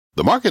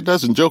The market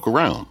doesn't joke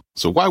around,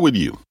 so why would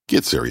you?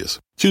 Get serious.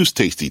 Choose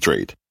Tasty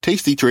Trade.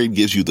 Tasty Trade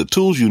gives you the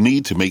tools you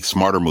need to make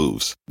smarter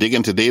moves. Dig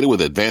into data with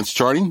advanced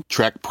charting,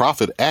 track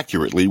profit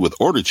accurately with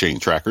order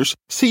chain trackers,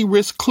 see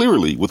risk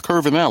clearly with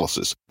curve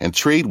analysis, and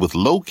trade with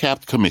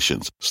low-capped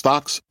commissions,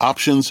 stocks,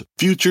 options,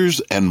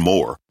 futures, and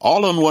more.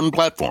 All on one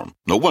platform.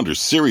 No wonder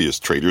serious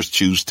traders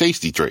choose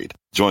Tasty Trade.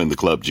 Join the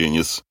club,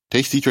 genius.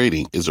 Tasty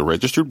Trading is a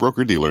registered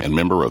broker-dealer and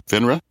member of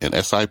FINRA and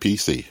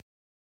SIPC.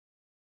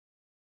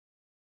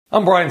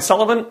 I'm Brian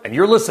Sullivan, and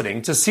you're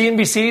listening to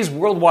CNBC's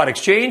Worldwide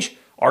Exchange.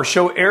 Our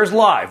show airs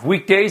live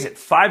weekdays at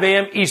 5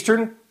 a.m.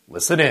 Eastern.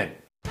 Listen in.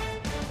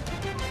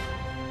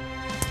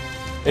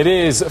 It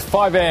is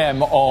 5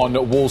 a.m.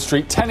 on Wall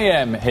Street, 10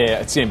 a.m. here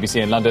at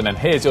CNBC in London, and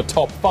here's your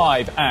top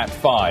 5 at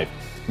 5.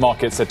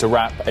 Markets set to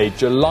wrap a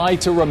July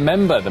to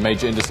remember. The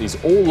major indices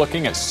all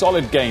looking at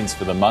solid gains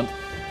for the month,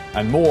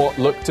 and more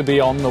look to be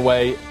on the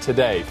way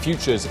today.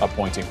 Futures are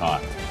pointing higher.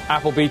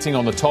 Apple beating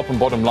on the top and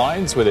bottom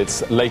lines with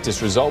its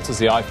latest results as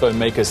the iPhone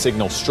maker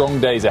signals strong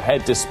days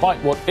ahead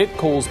despite what it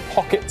calls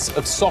pockets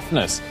of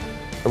softness.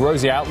 A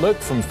rosy outlook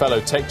from fellow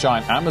tech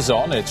giant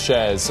Amazon, its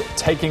shares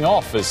taking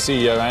off as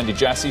CEO Andy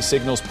Jassy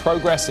signals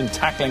progress in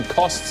tackling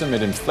costs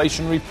amid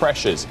inflationary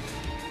pressures.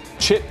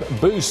 Chip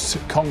boost,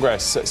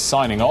 Congress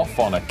signing off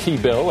on a key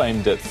bill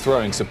aimed at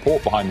throwing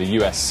support behind the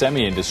U.S.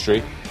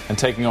 semi-industry and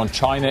taking on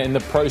China in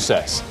the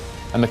process.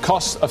 And the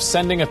cost of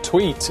sending a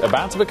tweet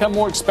about to become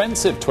more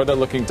expensive. Twitter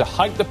looking to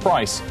hike the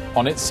price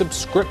on its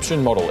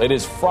subscription model. It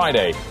is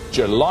Friday,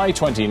 July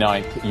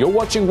 29th. You're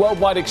watching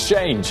Worldwide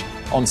Exchange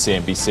on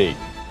CNBC.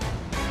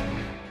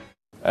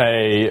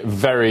 A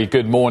very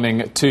good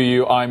morning to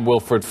you. I'm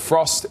Wilfred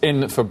Frost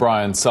in for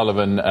Brian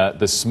Sullivan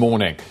this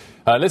morning.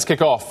 Let's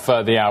kick off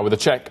the hour with a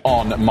check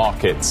on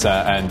markets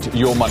and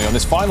your money on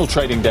this final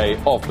trading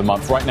day of the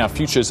month. Right now,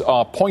 futures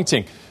are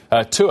pointing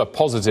to a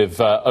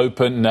positive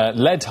open,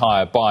 led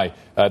higher by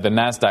the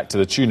Nasdaq to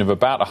the tune of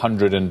about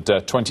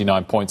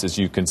 129 points, as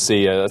you can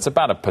see. That's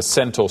about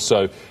 1% or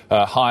so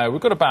higher.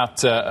 We've got about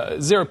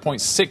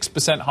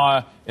 0.6%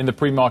 higher in the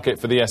pre-market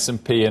for the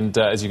S&P, and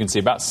as you can see,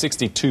 about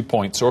 62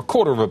 points, or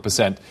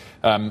 0.25%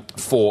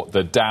 for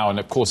the Dow. And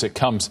of course, it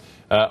comes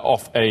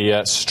off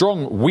a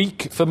strong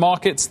week for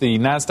markets. The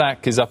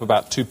Nasdaq is up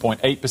about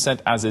 2.8%,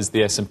 as is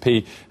the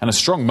S&P, and a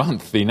strong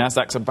month. The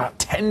Nasdaq's about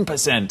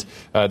 10%,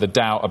 the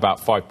Dow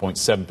about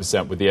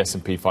 5.7%, with the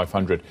S&P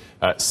 500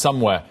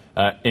 somewhere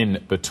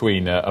in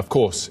between. Of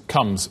course,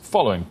 comes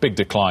following big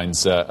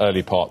declines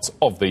early parts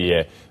of the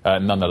year.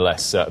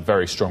 Nonetheless,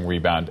 very strong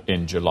rebound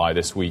in July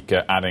this week,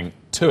 adding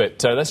to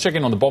it. Let's check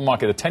in on the bond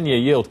market. The 10-year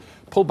yield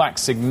pulled back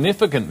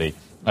significantly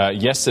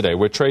yesterday.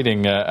 We're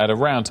trading at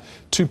around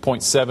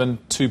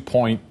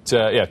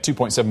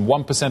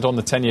 2.71% on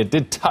the 10-year.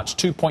 Did touch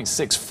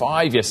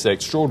 2.65 yesterday.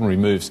 Extraordinary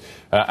moves,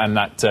 and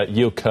that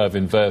yield curve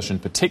inversion,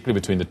 particularly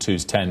between the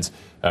 2s, 10s,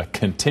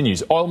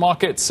 continues. Oil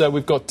markets,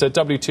 we've got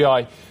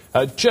WTI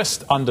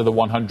just under the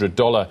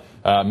 $100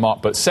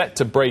 mark, but set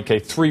to break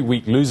a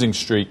 3-week losing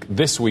streak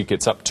this week.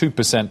 It's up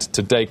 2%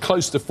 today,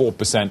 close to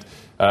 4%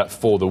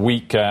 for the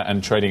week,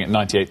 and trading at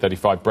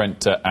 98.35,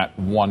 Brent at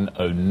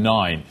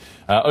 109.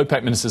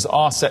 OPEC ministers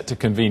are set to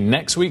convene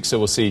next week, so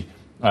we'll see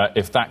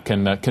if that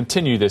can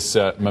continue this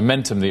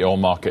momentum the oil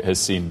market has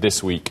seen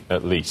this week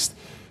at least.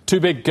 Two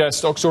big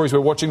stock stories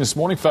we're watching this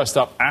morning. First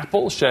up,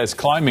 Apple. Shares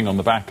climbing on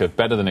the back of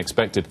better than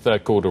expected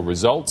third quarter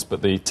results,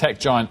 but the tech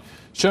giant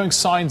showing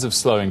signs of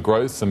slowing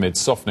growth amid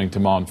softening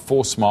demand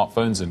for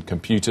smartphones and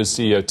computers.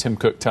 CEO Tim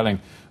Cook telling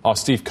our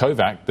Steve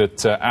Kovac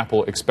that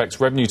Apple expects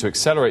revenue to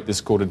accelerate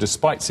this quarter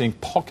despite seeing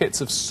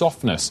pockets of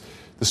softness.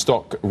 The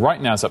stock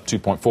right now is up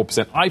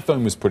 2.4%.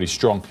 iPhone was pretty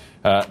strong.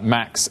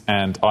 Macs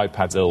and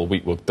iPads all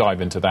week. We'll dive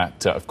into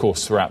that, of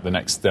course, throughout the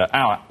next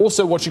hour.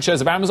 Also watching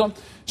shares of Amazon.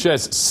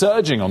 Shares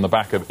surging on the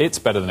back of its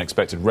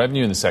better-than-expected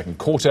revenue in the second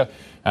quarter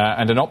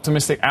and an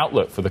optimistic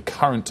outlook for the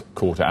current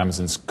quarter.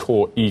 Amazon's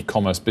core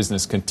e-commerce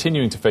business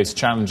continuing to face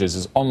challenges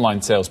as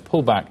online sales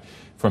pull back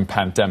from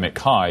pandemic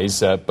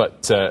highs,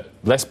 but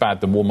less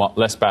bad than Walmart,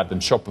 less bad than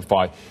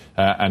Shopify.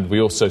 And we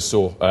also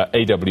saw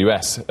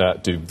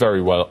AWS do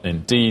very well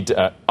indeed,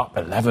 up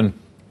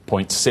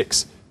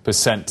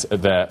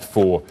 11.6% there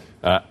for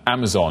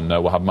Amazon.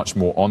 We'll have much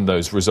more on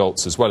those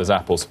results as well as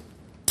Apple's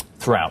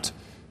throughout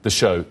the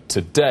show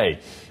today.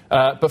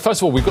 But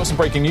first of all, we've got some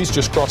breaking news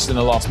just crossed in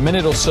the last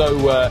minute or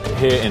so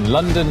here in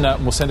London.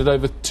 We'll send it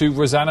over to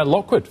Rosanna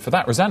Lockwood for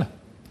that. Rosanna.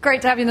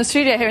 Great to have you in the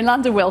studio here in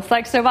London, Will.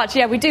 Thanks so much.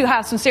 Yeah, we do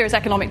have some serious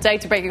economic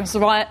data breaking across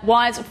the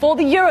wires for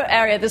the euro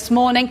area this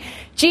morning.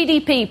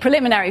 GDP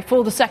preliminary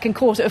for the second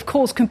quarter, of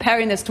course,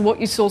 comparing this to what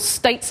you saw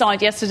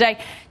stateside yesterday.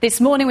 This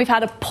morning, we've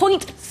had a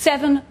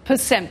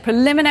 0.7%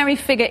 preliminary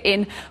figure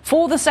in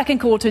for the second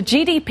quarter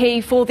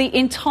GDP for the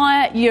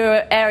entire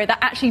euro area. That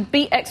actually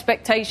beat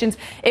expectations.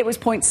 It was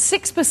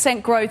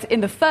 0.6% growth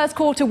in the first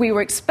quarter. We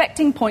were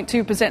expecting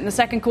 0.2% in the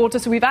second quarter,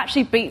 so we've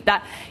actually beat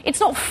that. It's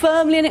not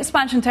firmly in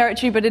expansion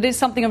territory, but it is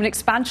something something of an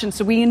expansion.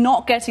 So we are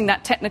not getting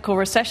that technical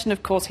recession,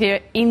 of course, here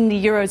in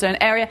the Eurozone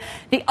area.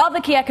 The other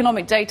key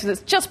economic data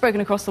that's just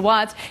broken across the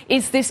wires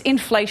is this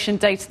inflation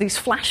data, these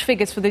flash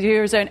figures for the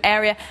Eurozone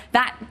area,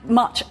 that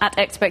much at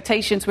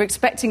expectations. We're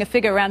expecting a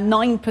figure around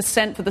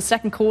 9% for the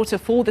second quarter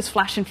for this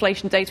flash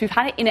inflation data. We've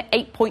had it in at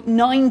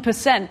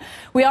 8.9%.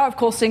 We are, of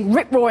course, seeing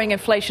rip-roaring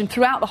inflation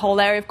throughout the whole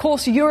area. Of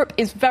course, Europe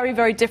is very,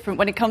 very different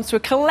when it comes to a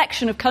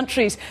collection of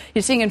countries.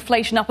 You're seeing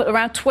inflation up at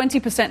around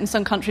 20% in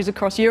some countries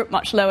across Europe,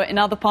 much lower in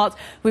other parts.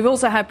 We've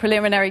also had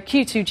preliminary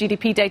Q2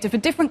 GDP data for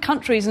different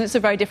countries, and it's a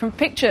very different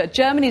picture.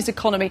 Germany's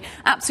economy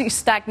absolutely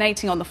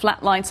stagnating on the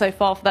flat line so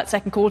far for that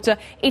second quarter.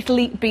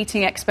 Italy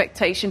beating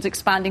expectations,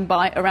 expanding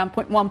by around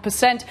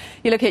 0.1%.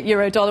 You look at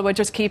euro-dollar, we're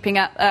just keeping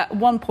at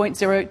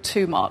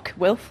 1.02 mark.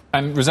 Wilf?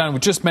 And Rosanna, we're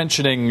just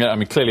mentioning,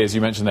 clearly, as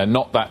you mentioned there,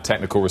 not that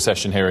technical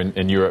recession here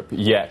in Europe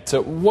yet.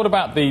 What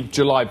about the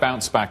July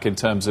bounce back in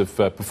terms of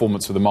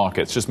performance for the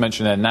markets? Just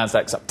mentioned there,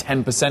 Nasdaq's up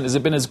 10%. Has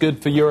it been as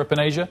good for Europe and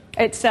Asia?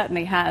 It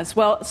certainly has.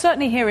 Well,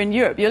 certainly here in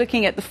Europe, you're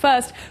looking at the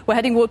first, we're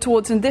heading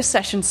towards in this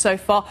session so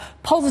far,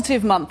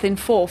 positive month in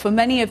four for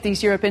many of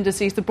these Europe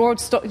indices. The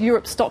broad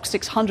Europe Stock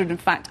 600, in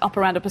fact, up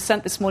around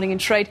 1% this morning in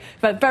trade.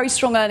 We've had very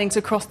strong earnings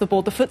across the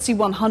board. The FTSE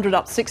 100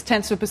 up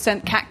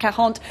 0.6%, CAC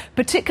 40,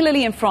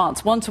 particularly in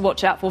France. One to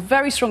watch out for.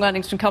 Very strong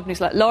earnings from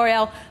companies like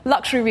L'Oreal,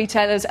 luxury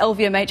retailers,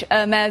 LVMH,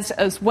 Hermes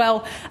as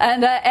well,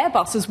 and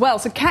Airbus as well.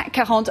 So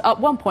CAC 40 up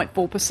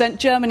 1.4%.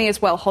 Germany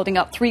as well, holding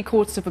up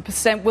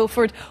 0.75%.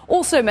 Wilfred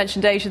also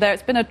mentioned Asia there.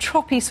 It's been a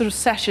choppy sort of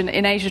session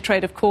in Asia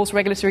trade, of course.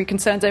 Regulatory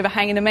concerns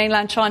overhanging the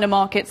mainland China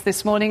markets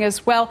this morning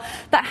as well.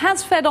 That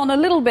has fed on a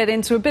little bit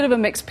into a bit of a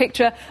mixed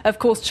picture. Of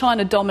course,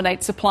 China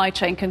dominates supply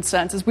chain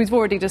concerns, as we've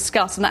already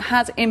discussed, and that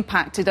has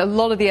impacted a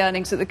lot of the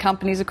earnings of the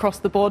companies across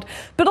the board.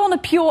 But on a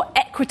pure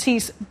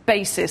equities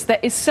basis, there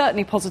is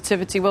certainly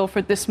positivity,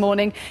 Wilfred, this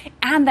morning,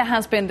 and there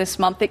has been this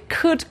month. It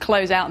could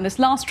close out in this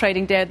last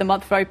trading day of the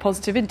month very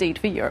positive indeed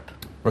for Europe.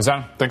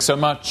 Rosanna, thanks so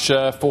much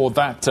for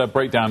that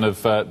breakdown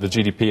of the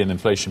GDP and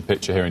inflation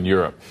picture here in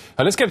Europe.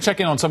 Let's get a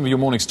check-in on some of your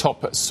morning's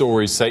top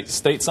stories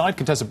stateside.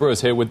 Contessa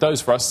Brewer's here with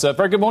those for us.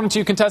 Very good morning to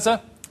you,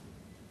 Contessa.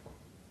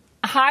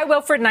 Hi,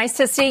 Wilfred. Nice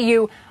to see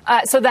you.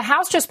 So the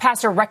House just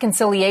passed a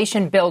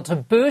reconciliation bill to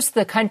boost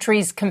the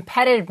country's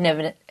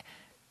competitiveness.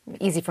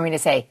 Easy for me to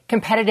say,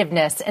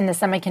 competitiveness in the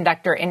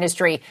semiconductor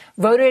industry.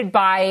 Voted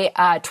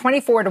by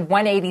 24 to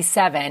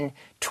 187.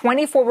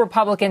 24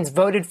 Republicans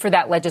voted for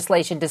that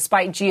legislation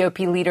despite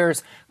GOP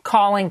leaders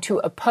calling to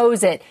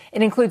oppose it.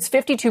 It includes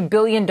 $52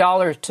 billion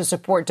to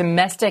support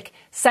domestic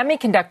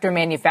semiconductor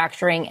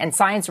manufacturing and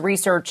science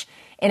research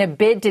in a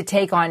bid to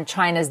take on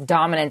China's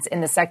dominance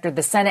in the sector.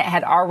 The Senate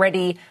had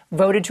already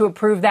voted to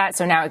approve that,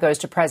 so now it goes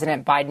to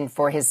President Biden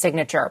for his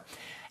signature.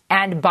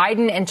 And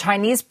Biden and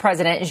Chinese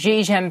President Xi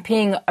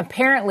Jinping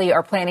apparently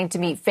are planning to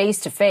meet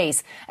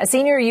face-to-face. A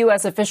senior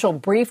U.S. official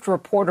briefed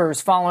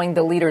reporters following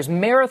the leaders'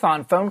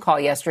 marathon phone call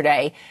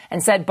yesterday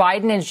and said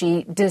Biden and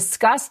Xi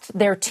discussed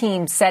their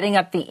team setting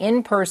up the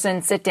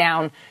in-person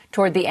sit-down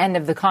toward the end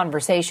of the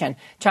conversation.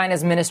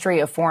 China's Ministry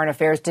of Foreign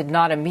Affairs did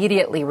not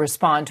immediately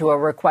respond to a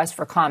request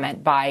for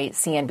comment by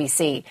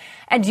CNBC.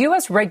 And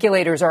U.S.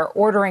 regulators are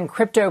ordering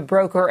crypto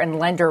broker and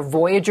lender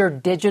Voyager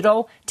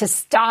Digital to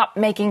stop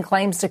making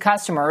claims to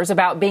customers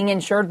about being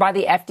insured by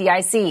the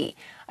FDIC.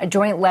 A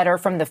joint letter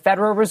from the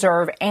Federal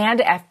Reserve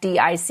and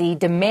FDIC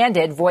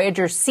demanded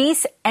Voyager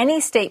cease any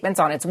statements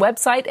on its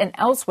website and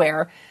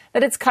elsewhere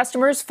that its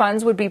customers'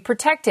 funds would be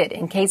protected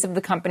in case of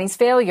the company's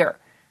failure.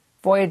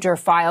 Voyager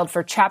filed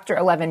for Chapter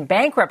 11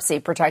 bankruptcy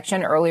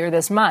protection earlier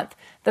this month.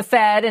 The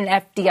Fed and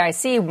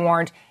FDIC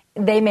warned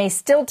they may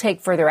still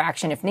take further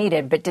action if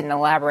needed, but didn't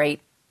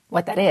elaborate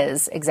what that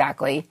is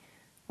exactly.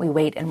 We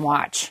wait and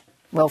watch.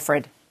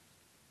 Wilfred.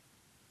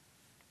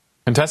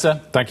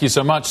 Contessa, thank you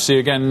so much. See you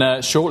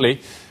again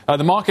shortly.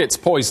 The market's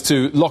poised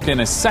to lock in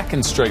a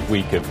second straight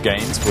week of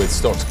gains, with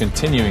stocks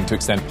continuing to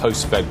extend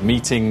post-Fed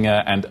meeting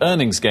and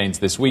earnings gains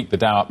this week. The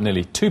Dow up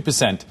nearly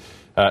 2%.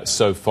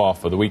 So far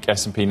for the week.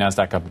 S&P,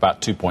 Nasdaq up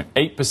about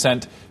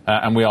 2.8%,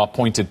 and we are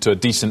pointed to a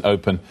decent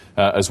open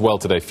as well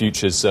today.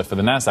 Futures for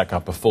the Nasdaq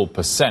up a full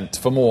percent.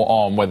 For more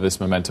on whether this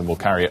momentum will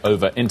carry it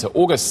over into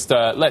August,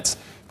 let's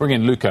bring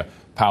in Luca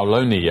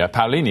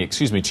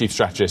Paolini, Chief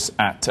Strategist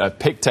at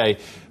Pictet.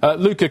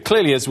 Luca,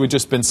 clearly, as we've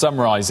just been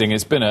summarising,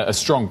 it's been a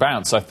strong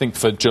bounce. I think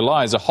for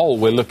July as a whole,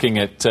 we're looking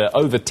at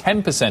over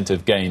 10%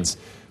 of gains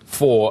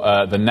for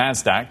the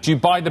Nasdaq. Do you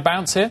buy the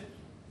bounce here?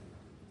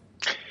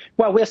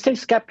 Well, we are still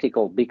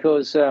skeptical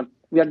because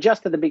we are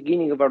just at the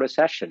beginning of a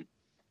recession.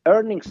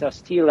 Earnings are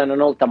still at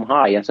an all-time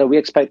high, and so we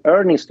expect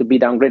earnings to be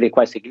downgraded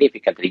quite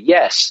significantly.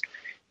 Yes,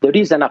 there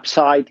is an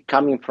upside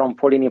coming from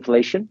falling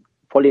inflation.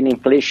 Falling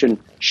inflation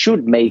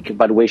should make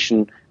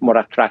valuation more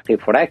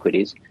attractive for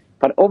equities.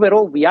 But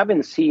overall, we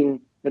haven't seen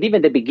not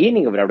even the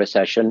beginning of a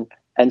recession.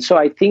 And so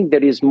I think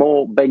there is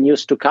more bad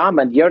news to come.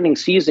 And the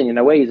earnings season, in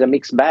a way, is a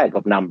mixed bag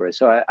of numbers.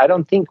 So I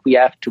don't think we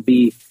have to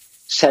be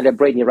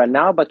celebrating right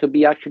now, but to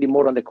be actually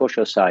more on the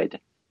cautious side.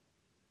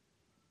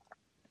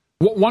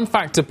 One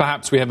factor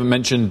perhaps we haven't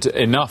mentioned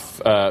enough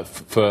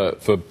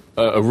for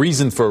a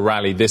reason for a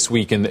rally this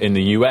week in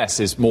the US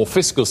is more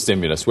fiscal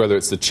stimulus, whether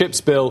it's the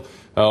CHIPS bill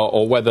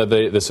or whether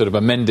the sort of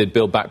amended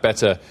Build Back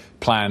Better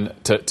plan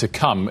to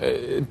come.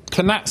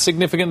 Can that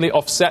significantly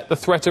offset the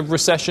threat of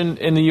recession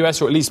in the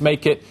US, or at least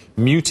make it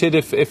muted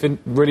if it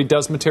really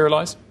does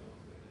materialize?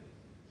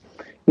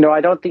 No,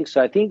 I don't think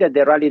so. I think that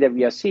the rally that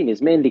we are seeing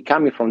is mainly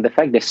coming from the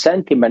fact that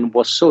sentiment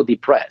was so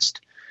depressed.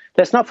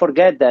 Let's not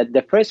forget that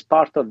the first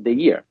part of the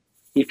year,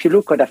 if you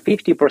look at a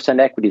 50%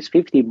 equities,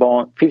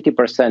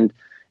 50%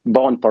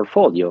 bond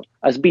portfolio,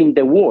 has been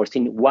the worst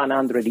in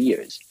 100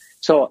 years.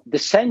 So the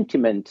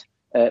sentiment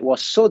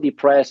was so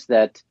depressed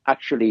that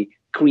actually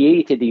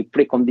created the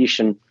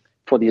precondition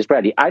for this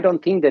rally. I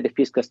don't think that the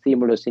fiscal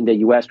stimulus in the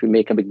US will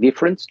make a big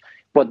difference.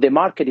 What the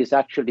market is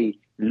actually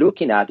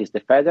looking at is the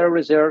Federal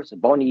Reserve's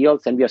bond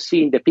yields, and we are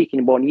seeing the peak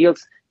in bond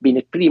yields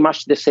being pretty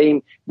much the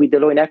same with the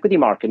low in equity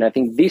market. And I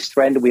think this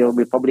trend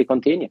will probably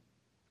continue.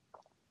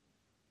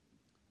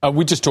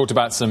 We just talked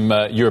about some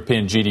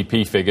European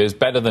GDP figures,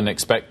 better than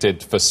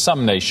expected for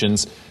some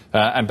nations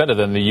and better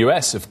than the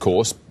US, of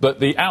course. But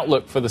the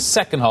outlook for the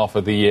second half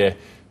of the year,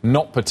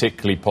 not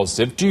particularly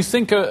positive. Do you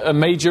think a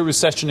major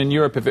recession in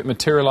Europe, if it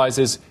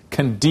materializes,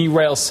 can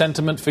derail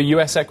sentiment for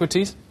US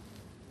equities?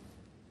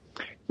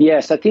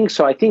 Yes, I think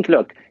so. I think,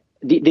 look,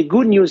 the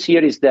good news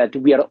here is that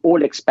we are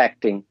all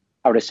expecting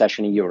a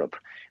recession in Europe.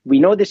 We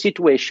know the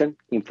situation.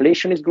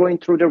 Inflation is going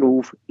through the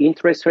roof.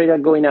 Interest rates are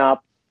going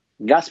up.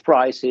 Gas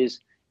prices.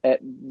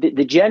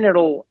 The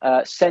general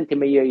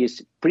sentiment here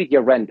is pretty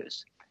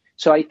horrendous.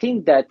 So I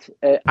think that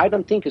I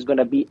don't think it's going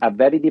to be a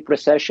very deep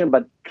recession,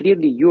 but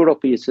clearly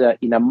Europe is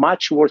in a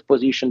much worse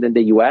position than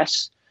the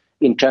US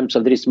in terms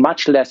of there is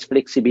much less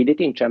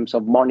flexibility in terms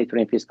of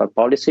monetary and fiscal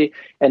policy.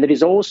 And there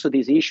is also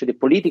this issue, the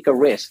political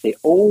risk. They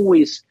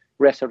always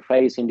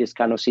resurface in this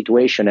kind of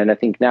situation. And I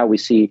think now we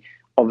see,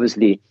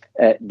 obviously,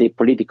 the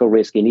political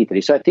risk in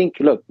Italy. So I think,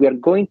 look, we are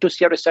going to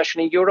see a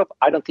recession in Europe.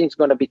 I don't think it's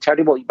going to be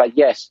terrible, but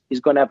yes,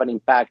 it's going to have an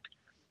impact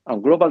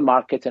on global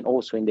markets and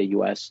also in the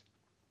US.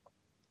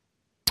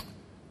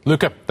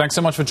 Luca, thanks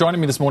so much for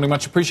joining me this morning.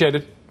 Much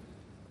appreciated.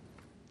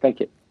 Thank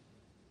you.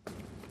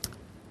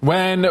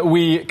 When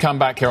we come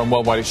back here on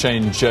Worldwide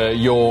Exchange,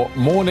 your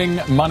morning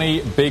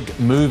money big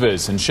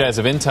movers, and shares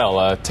of Intel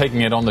are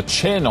taking it on the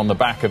chin on the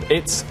back of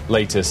its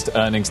latest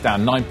earnings,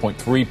 down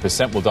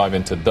 9.3%. We'll dive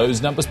into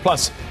those numbers,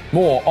 plus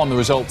more on the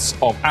results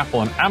of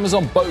Apple and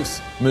Amazon,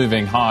 both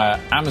moving higher.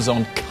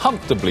 Amazon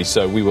comfortably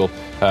so. We will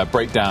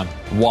break down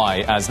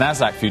why as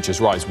Nasdaq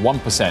futures rise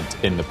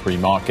 1% in the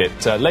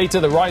pre-market. Later,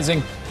 the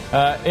rising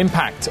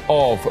impact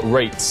of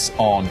rates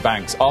on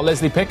banks. Our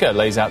Leslie Picker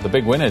lays out the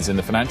big winners in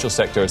the financial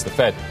sector as the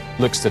Fed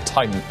looks to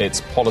tighten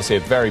its policy. A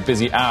very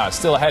busy hour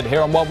still ahead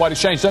here on Worldwide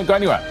Exchange. Don't go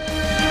anywhere.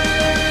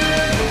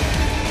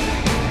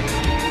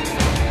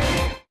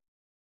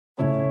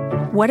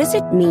 What does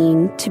it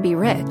mean to be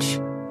rich?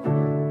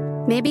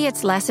 Maybe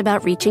it's less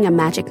about reaching a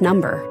magic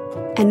number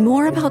and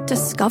more about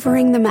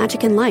discovering the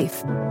magic in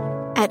life.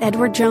 At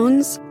Edward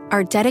Jones,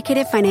 our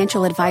dedicated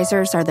financial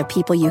advisors are the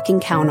people you can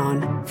count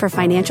on for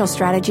financial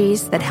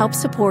strategies that help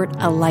support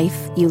a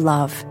life you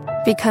love.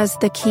 Because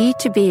the key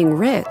to being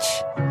rich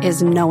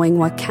is knowing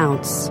what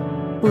counts.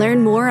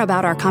 Learn more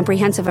about our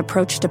comprehensive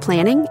approach to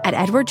planning at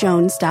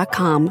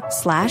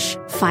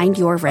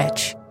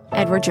edwardjones.com/findyourrich.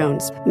 Edward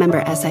Jones,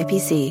 member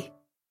SIPC.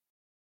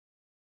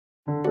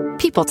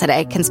 People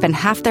today can spend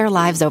half their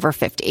lives over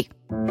 50.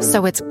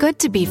 So it's good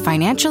to be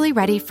financially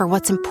ready for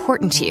what's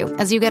important to you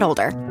as you get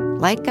older,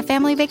 like a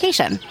family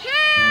vacation.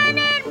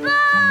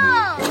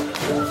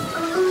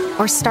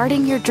 Cannonball! Or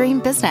starting your dream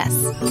business.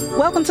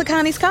 Welcome to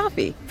Connie's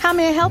Coffee. How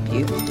may I help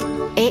you?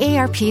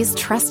 AARP's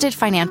trusted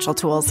financial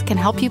tools can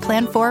help you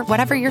plan for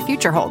whatever your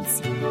future holds.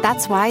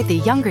 That's why the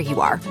younger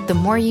you are, the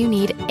more you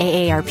need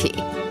AARP.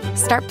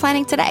 Start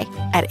planning today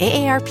at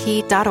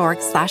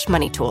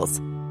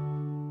aarp.org/moneytools.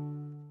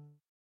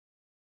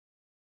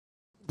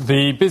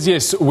 The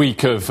busiest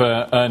week of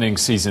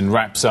earnings season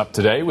wraps up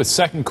today with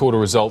second quarter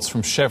results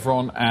from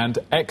Chevron and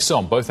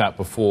Exxon, both out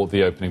before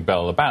the opening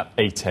bell about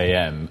 8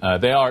 a.m.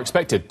 They are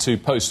expected to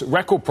post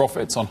record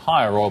profits on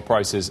higher oil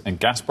prices and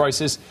gas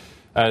prices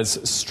as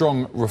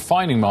strong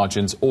refining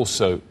margins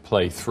also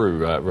play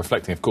through,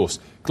 reflecting, of course,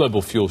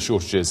 global fuel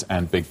shortages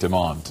and big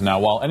demand.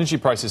 Now, while energy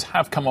prices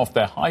have come off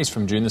their highs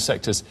from June, the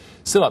sector's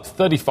still up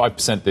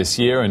 35% this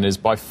year and is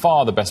by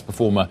far the best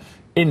performer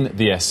in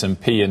the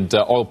S&P, and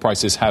oil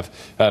prices have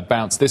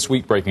bounced this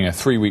week, breaking a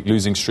 3-week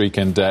losing streak,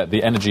 and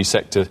the energy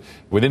sector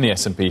within the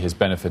S&P has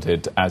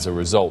benefited as a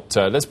result.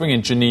 Let's bring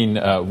in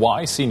Janine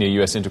Wai, Senior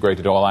U.S.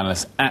 Integrated Oil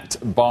Analyst at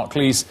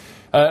Barclays.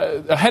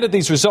 Ahead of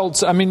these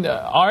results, I mean,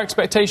 are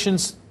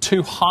expectations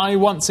too high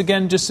once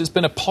again? Just it's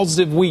been a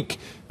positive week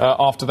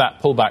after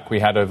that pullback we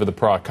had over the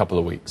prior couple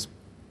of weeks.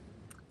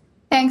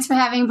 Thanks for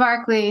having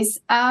Barclays.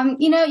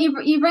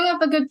 You bring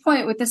up a good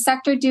point with the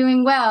sector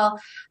doing well.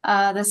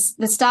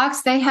 The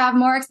stocks, they have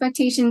more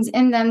expectations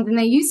in them than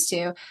they used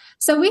to.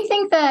 So we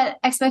think that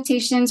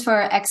expectations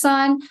for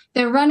Exxon,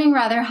 they're running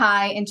rather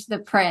high into the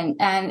print.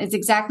 And it's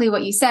exactly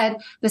what you said.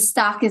 The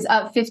stock is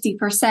up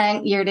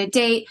 50% year to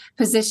date.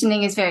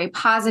 Positioning is very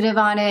positive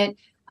on it.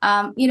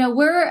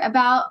 We're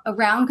about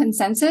around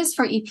consensus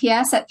for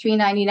EPS at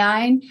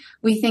 $3.99.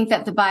 We think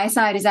that the buy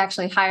side is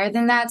actually higher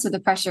than that, so the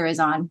pressure is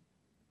on.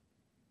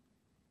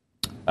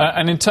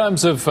 And in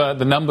terms of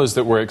the numbers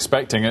that we're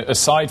expecting,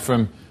 aside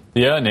from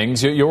the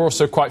earnings, you're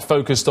also quite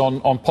focused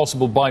on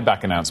possible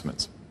buyback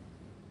announcements.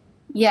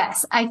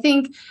 Yes, I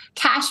think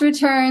cash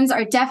returns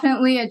are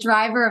definitely a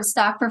driver of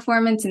stock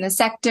performance in the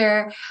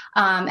sector.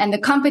 And the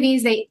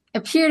companies, they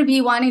appear to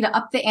be wanting to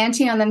up the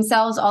ante on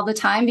themselves all the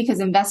time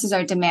because investors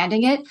are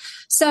demanding it.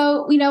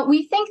 So,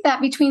 we think that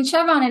between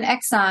Chevron and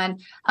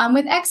Exxon,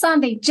 with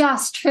Exxon, they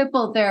just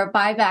tripled their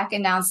buyback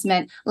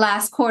announcement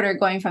last quarter,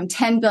 going from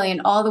 $10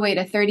 billion all the way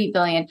to $30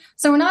 billion.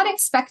 So we're not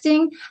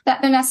expecting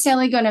that they're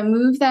necessarily going to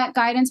move that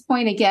guidance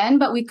point again,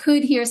 but we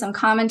could hear some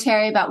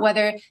commentary about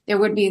whether there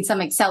would be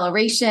some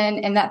acceleration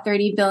in that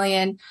 $30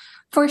 billion.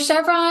 For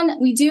Chevron,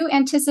 we do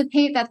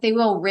anticipate that they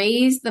will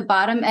raise the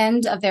bottom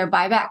end of their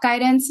buyback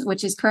guidance,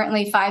 which is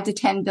currently $5 to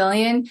 $10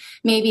 billion.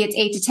 Maybe it's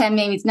 8 to 10,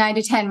 maybe it's 9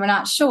 to 10. We're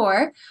not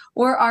sure.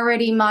 We're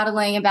already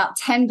modeling about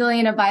 $10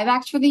 billion of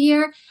buybacks for the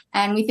year.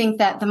 And we think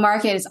that the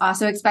market is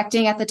also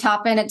expecting at the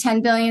top end at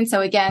 $10 billion.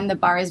 So again, the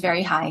bar is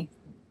very high.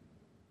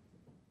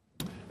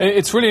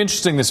 It's really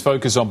interesting, this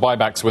focus on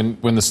buybacks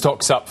when the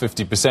stock's up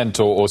 50%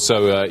 or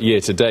so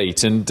year to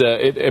date. And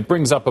it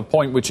brings up a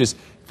point, which is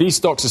these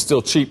stocks are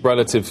still cheap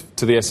relative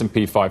to the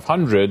S&P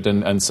 500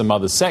 and some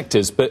other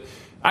sectors. But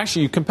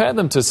actually, you compare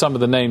them to some of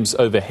the names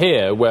over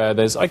here where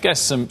there's, I guess,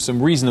 some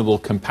reasonable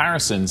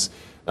comparisons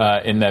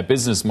in their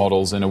business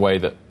models in a way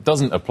that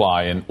doesn't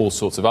apply in all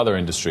sorts of other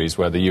industries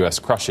where the US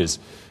crushes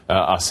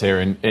us here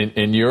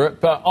in Europe.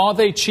 But are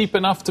they cheap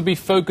enough to be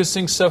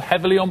focusing so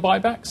heavily on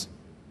buybacks?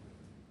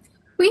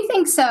 We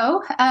think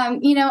so.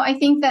 I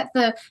think that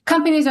the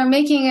companies are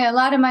making a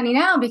lot of money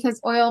now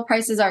because oil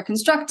prices are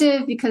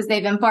constructive, because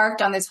they've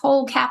embarked on this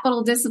whole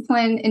capital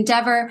discipline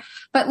endeavor.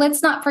 But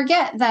let's not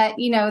forget that,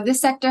 this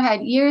sector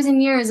had years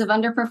and years of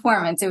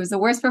underperformance. It was the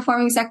worst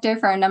performing sector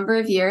for a number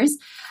of years.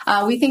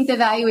 We think the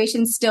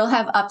valuations still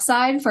have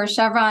upside for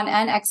Chevron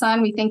and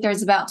Exxon. We think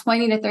there's about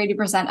 20 to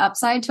 30%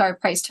 upside to our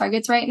price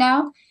targets right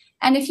now.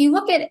 And if you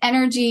look at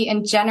energy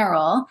in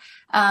general,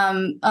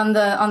 on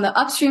the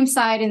upstream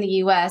side in the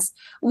U.S.,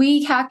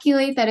 we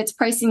calculate that it's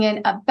pricing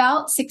in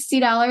about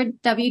 $60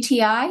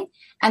 WTI,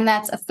 and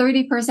that's a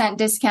 30%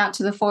 discount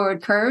to the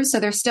forward curve. So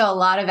there's still a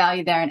lot of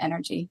value there in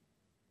energy.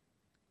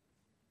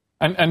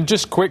 And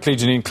just quickly,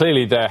 Janine,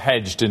 clearly they're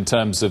hedged in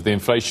terms of the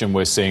inflation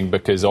we're seeing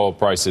because oil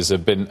prices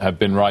have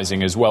been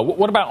rising as well.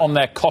 What about on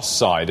their cost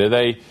side? Are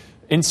they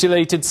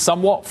insulated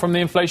somewhat from the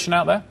inflation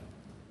out there?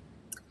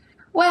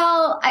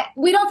 Well,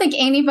 we don't think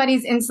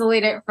anybody's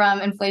insulated from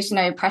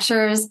inflationary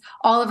pressures.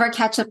 All of our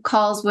catch-up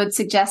calls would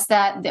suggest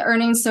that the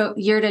earnings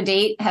year to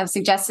date have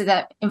suggested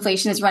that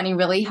inflation is running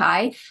really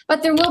high.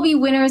 But there will be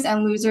winners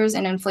and losers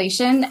in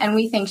inflation. And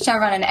we think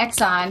Chevron and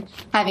Exxon,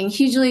 having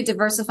hugely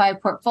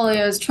diversified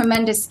portfolios,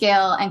 tremendous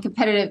scale, and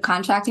competitive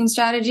contracting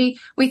strategy,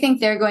 we think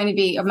they're going to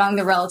be among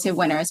the relative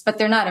winners, but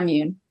they're not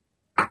immune.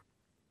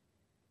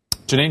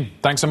 Janine,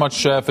 thanks so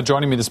much for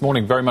joining me this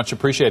morning. Very much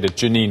appreciated.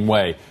 Janine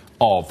Wei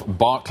of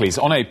Barclays.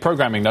 On a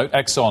programming note,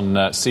 Exxon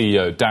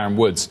CEO Darren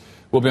Woods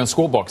will be on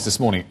Squawk Box this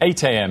morning,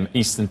 8 a.m.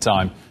 Eastern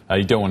Time.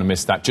 You don't want to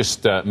miss that.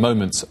 Just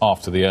moments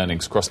after the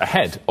earnings cross,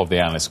 ahead of the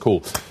analyst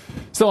call.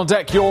 Still on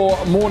deck, your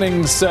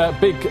morning's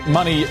big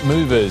money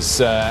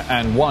movers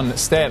and one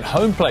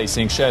stay-at-home play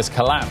seeing shares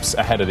collapse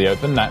ahead of the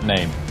open. That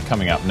name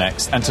coming up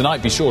next. And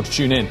tonight, be sure to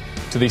tune in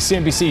to the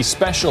CNBC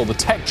special, The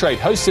Tech Trade,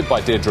 hosted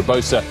by Deirdre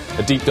Bosa,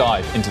 a deep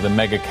dive into the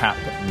mega cap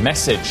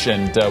message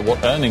and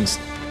what earnings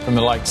from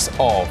the likes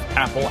of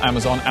Apple,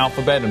 Amazon,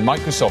 Alphabet and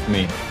Microsoft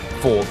mean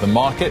for the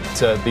market.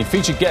 The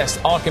featured guest,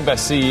 ARK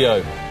Invest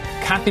CEO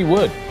Cathie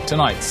Wood,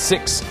 tonight,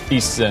 6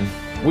 Eastern.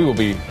 We will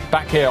be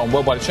back here on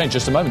Worldwide Exchange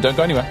just a moment. Don't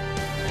go anywhere.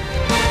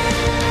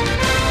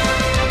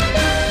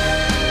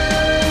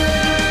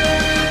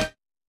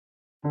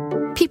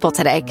 People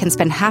today can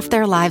spend half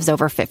their lives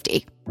over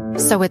 50.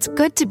 So it's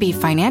good to be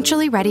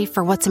financially ready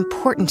for what's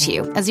important to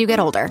you as you get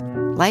older,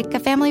 like a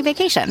family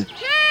vacation.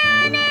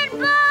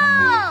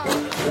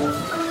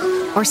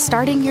 Or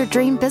starting your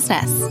dream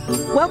business.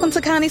 Welcome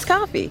to Connie's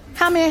Coffee.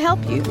 How may I help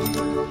you?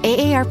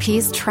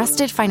 AARP's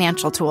trusted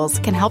financial tools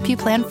can help you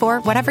plan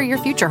for whatever your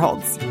future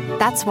holds.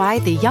 That's why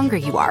the younger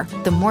you are,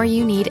 the more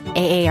you need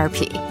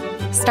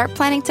AARP. Start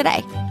planning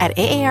today at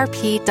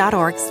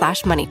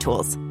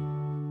aarp.org/moneytools.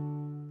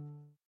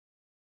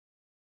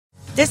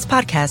 This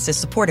podcast is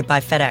supported by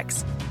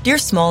FedEx. Dear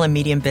small and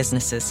medium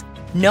businesses,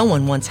 no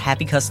one wants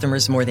happy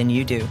customers more than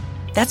you do.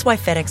 That's why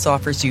FedEx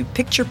offers you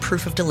picture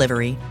proof of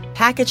delivery,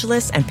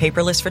 packageless and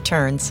paperless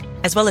returns,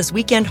 as well as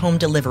weekend home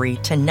delivery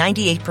to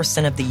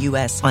 98% of the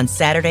U.S. on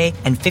Saturday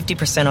and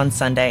 50% on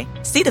Sunday.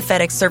 See the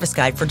FedEx service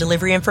guide for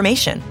delivery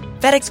information.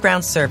 FedEx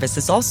Ground service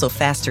is also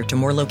faster to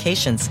more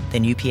locations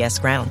than UPS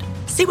Ground.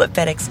 See what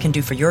FedEx can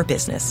do for your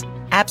business.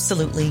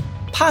 Absolutely,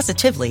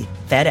 positively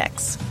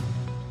FedEx.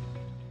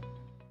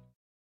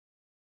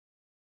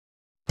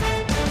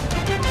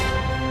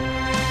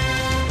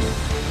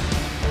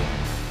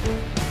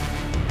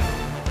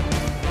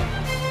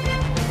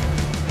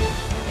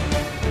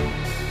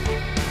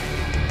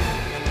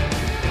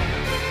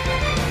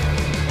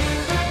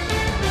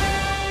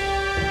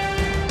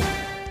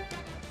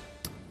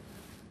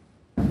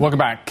 Welcome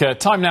back.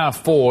 Time now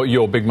for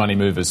your big money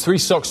movers. 3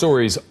 stock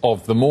stories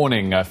of the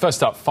morning.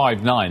 First up,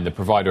 Five9, the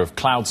provider of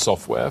cloud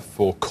software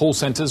for call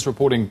centers,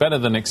 reporting better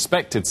than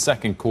expected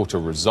second quarter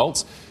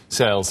results.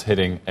 Sales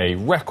hitting a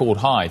record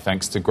high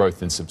thanks to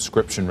growth in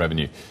subscription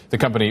revenue. The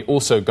company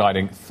also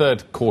guiding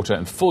third quarter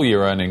and full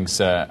year earnings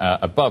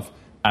above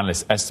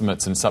analyst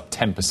estimates, and it's up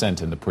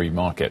 10% in the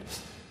pre-market.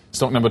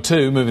 Stock number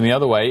 2, moving the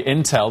other way,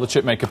 Intel, the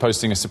chipmaker,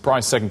 posting a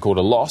surprise second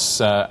quarter loss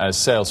as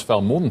sales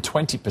fell more than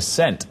 20%.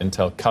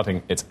 Intel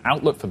cutting its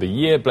outlook for the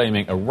year,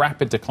 blaming a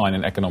rapid decline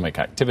in economic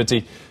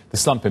activity, the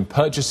slump in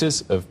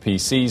purchases of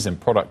PCs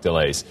and product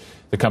delays.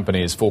 The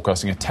company is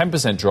forecasting a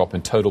 10% drop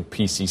in total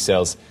PC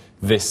sales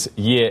this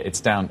year. It's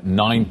down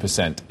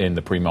 9% in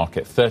the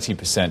pre-market,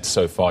 30%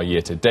 so far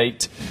year to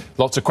date.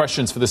 Lots of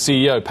questions for the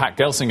CEO, Pat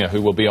Gelsinger,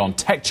 who will be on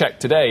Tech Check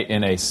today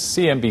in a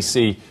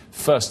CNBC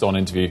First On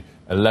interview,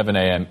 11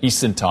 a.m.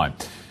 Eastern Time.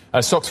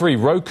 Stock 3,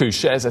 Roku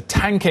shares are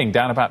tanking,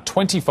 down about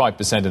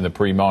 25% in the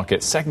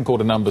pre-market. Second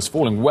quarter numbers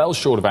falling well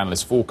short of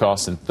analyst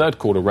forecasts, and third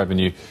quarter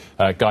revenue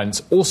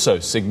guidance also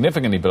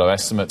significantly below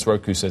estimates.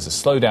 Roku says a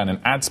slowdown in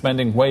ad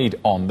spending weighed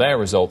on their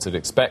results. It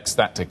expects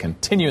that to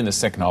continue in the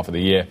second half of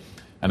the year,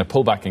 and a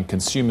pullback in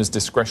consumers'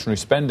 discretionary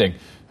spending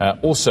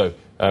also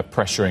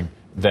pressuring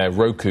their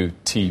Roku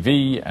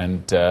TV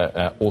and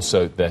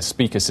also their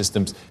speaker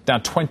systems, down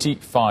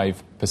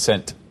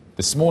 25%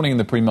 this morning in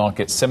the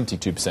pre-market,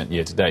 72%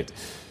 year to date.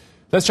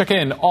 Let's check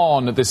in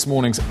on this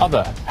morning's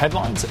other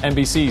headlines.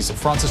 NBC's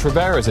Francis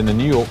Rivera is in the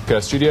New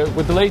York studio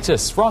with the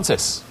latest.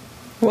 Francis.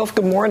 Wolf,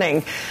 good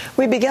morning.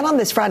 We begin on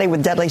this Friday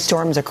with deadly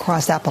storms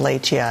across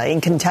Appalachia. In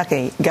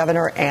Kentucky,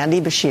 Governor Andy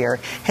Beshear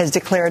has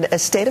declared a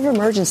state of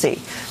emergency.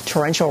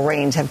 Torrential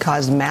rains have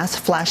caused mass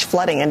flash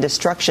flooding and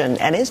destruction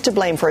and is to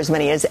blame for as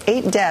many as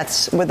 8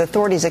 deaths, with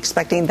authorities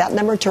expecting that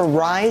number to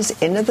rise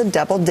into the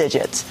double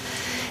digits.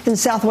 In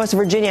southwest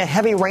Virginia,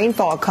 heavy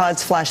rainfall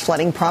caused flash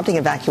flooding, prompting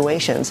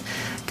evacuations.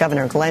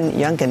 Governor Glenn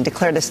Youngkin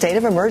declared a state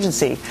of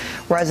emergency.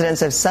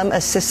 Residents of some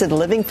assisted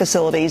living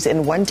facilities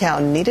in one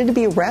town needed to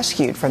be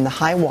rescued from the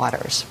high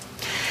waters.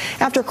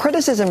 After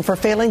criticism for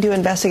failing to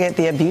investigate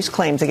the abuse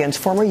claims against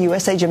former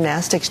USA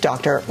Gymnastics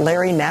doctor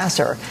Larry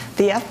Nassar,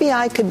 the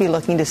FBI could be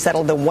looking to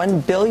settle the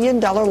 $1 billion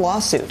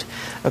lawsuit.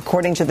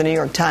 According to the New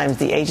York Times,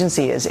 the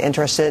agency is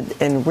interested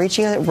in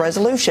reaching a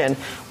resolution,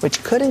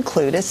 which could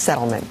include a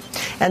settlement.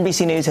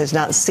 NBC News has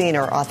not seen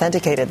or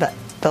authenticated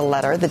the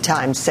letter the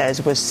Times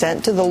says was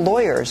sent to the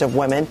lawyers of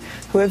women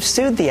who have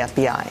sued the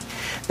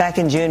FBI. Back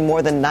in June,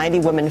 more than 90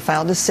 women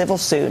filed a civil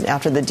suit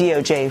after the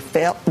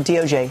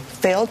DOJ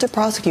failed to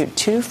prosecute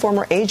 2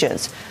 former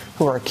agents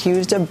who are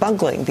accused of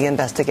bungling the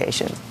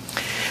investigation.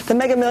 The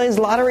Mega Millions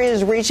lottery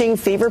is reaching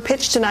fever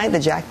pitch tonight. The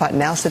jackpot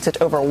now sits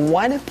at over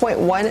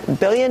 $1.1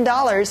 billion,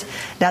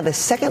 now the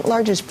second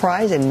largest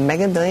prize in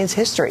Mega Millions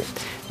history.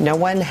 No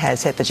one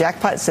has hit the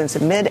jackpot since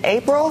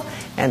mid-April,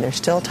 and there's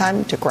still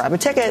time to grab a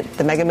ticket.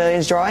 The Mega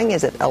Millions drawing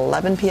is at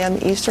 11 p.m.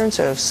 Eastern,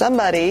 so if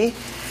somebody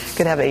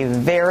could have a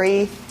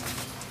very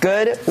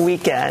good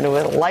weekend, a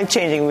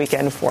life-changing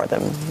weekend for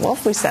them.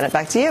 Wolf, we send it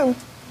back to you.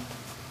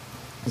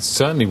 It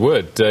certainly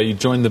would. You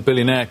join the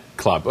billionaire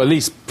club, at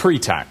least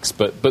pre-tax,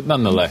 but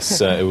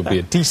nonetheless, it would be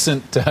a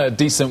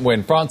decent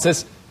win.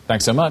 Francis,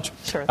 thanks so much.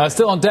 Sure.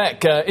 Still on deck,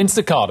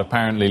 Instacart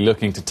apparently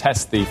looking to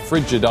test the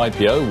frigid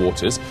IPO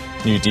waters.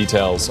 New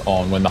details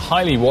on when the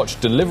highly watched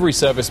delivery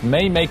service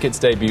may make its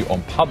debut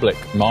on public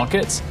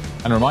markets.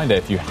 And a reminder,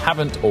 if you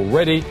haven't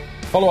already,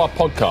 follow our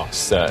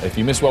podcasts. If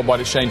you miss Worldwide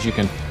Exchange, you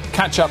can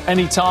catch up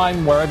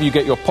anytime wherever you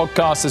get your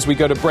podcasts. As we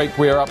go to break,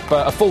 we are up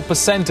a full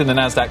percent in the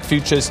Nasdaq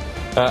futures,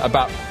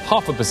 about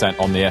 0.5%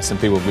 on the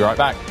S&P. We'll be right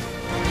back.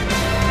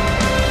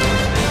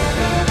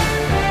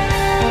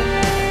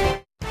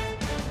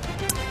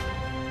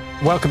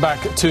 Welcome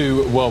back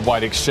to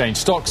Worldwide Exchange.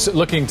 Stocks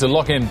looking to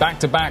lock in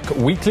back-to-back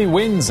weekly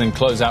wins and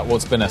close out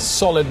what's been a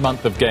solid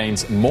month of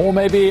gains. More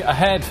maybe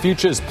ahead.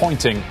 Futures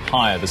pointing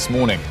higher this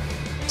morning.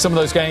 Some of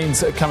those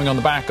gains coming on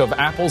the back of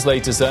Apple's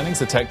latest earnings,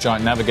 the tech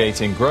giant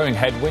navigating growing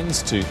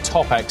headwinds to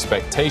top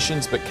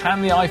expectations. But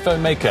can the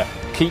iPhone maker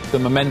keep the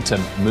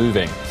momentum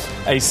moving?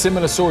 A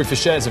similar story for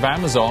shares of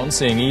Amazon,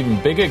 seeing even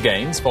bigger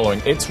gains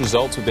following its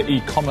results, with the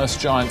e-commerce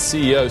giant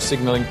CEO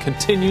signaling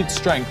continued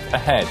strength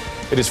ahead.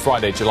 It is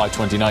Friday, July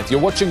 29th. You're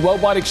watching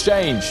Worldwide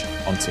Exchange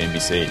on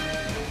CNBC.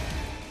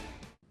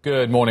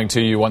 Good morning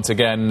to you once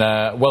again.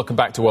 Welcome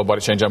back to Worldwide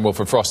Exchange. I'm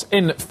Wilfred Frost,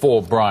 in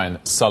for Brian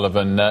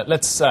Sullivan.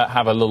 Let's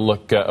have a little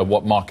look at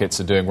what markets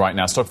are doing right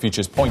now. Stock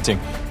futures pointing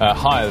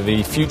higher.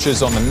 The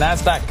futures on the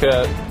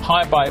Nasdaq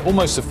higher by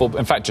almost a full,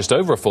 in fact, just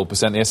over a full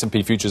percent. The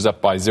S&P futures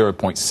up by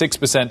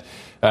 0.6%.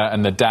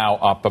 And the Dow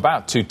up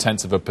about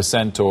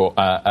 0.2%, or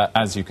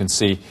as you can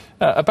see,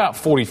 about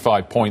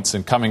 45 points,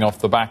 and coming off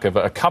the back of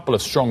a couple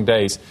of strong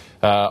days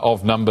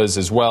of numbers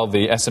as well.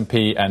 The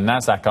S&P and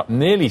Nasdaq up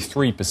nearly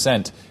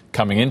 3%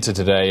 coming into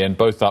today, and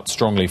both up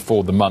strongly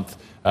for the month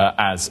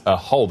as a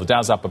whole. The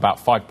Dow's up about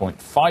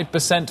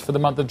 5.5% for the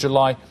month of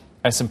July,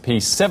 S&P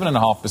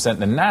 7.5%,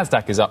 the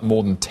Nasdaq is up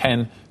more than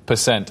 10%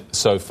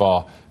 so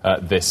far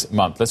this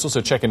month. Let's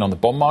also check in on the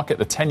bond market.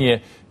 The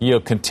 10-year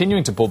yield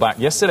continuing to pull back.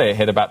 Yesterday it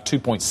hit about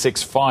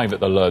 2.65 at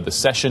the low of the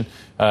session.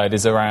 It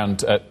is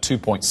around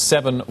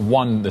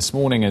 2.71 this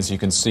morning. As you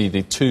can see,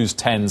 the 2s,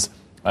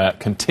 10s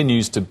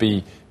continues to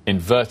be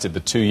inverted.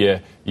 The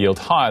 2-year yield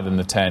higher than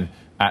the 10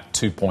 at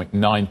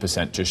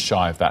 2.9%, just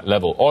shy of that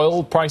level.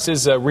 Oil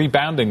prices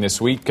rebounding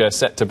this week,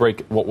 set to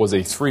break what was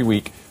a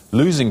 3-week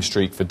losing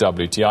streak for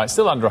WTI.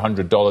 Still under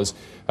 $100,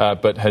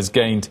 but has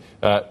gained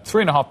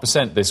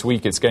 3.5% this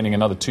week. It's gaining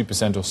another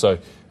 2% or so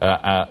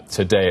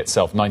today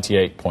itself,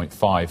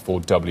 98.5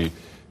 for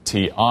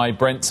WTI.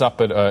 Brent's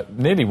up at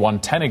nearly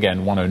 110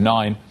 again,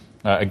 109.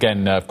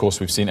 Again, of course,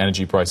 we've seen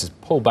energy prices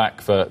pull back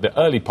for the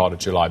early part of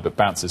July, but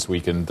bounce this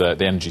week. And the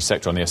energy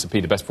sector on the S&P,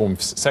 the best performing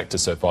sector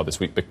so far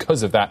this week.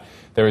 Because of that,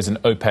 there is an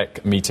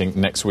OPEC meeting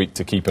next week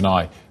to keep an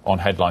eye on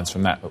headlines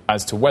from that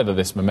as to whether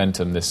this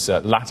momentum, this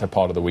latter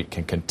part of the week,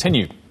 can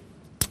continue.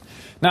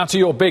 Now to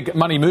your big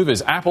money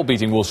movers. Apple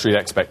beating Wall Street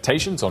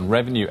expectations on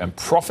revenue and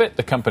profit.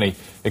 The company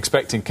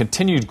expecting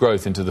continued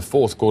growth into the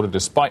fourth quarter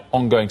despite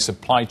ongoing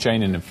supply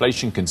chain and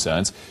inflation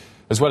concerns,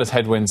 as well as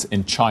headwinds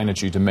in China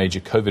due to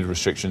major COVID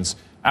restrictions.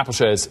 Apple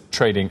shares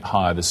trading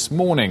higher this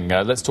morning.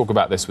 Let's talk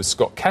about this with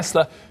Scott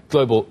Kessler,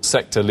 global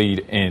sector lead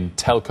in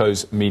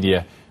telcos,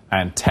 media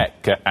and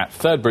tech at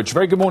ThirdBridge.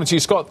 Very good morning to you,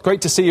 Scott. Great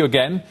to see you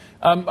again.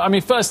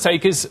 First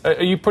take is,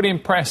 are you pretty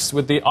impressed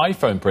with the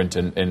iPhone print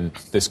in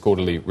this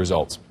quarterly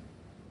results?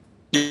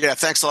 Yeah,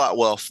 thanks a lot,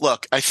 Wilf.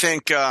 Look, I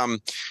think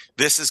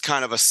this is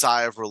kind of a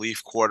sigh of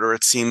relief quarter,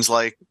 it seems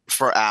like,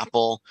 for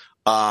Apple.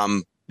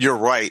 You're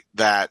right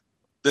that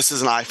this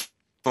is an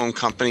iPhone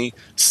company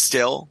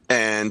still,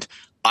 and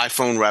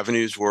iPhone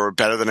revenues were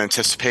better than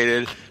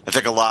anticipated. I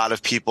think a lot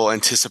of people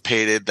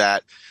anticipated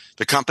that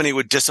the company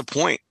would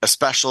disappoint,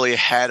 especially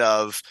ahead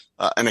of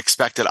an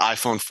expected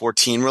iPhone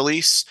 14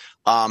 release.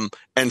 And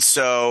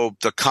so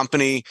the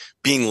company,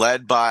 being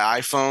led by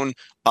iPhone,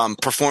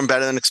 performed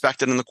better than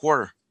expected in the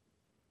quarter.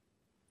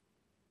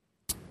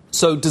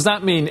 So does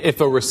that mean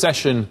if a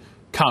recession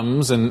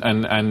comes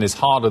and is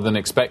harder than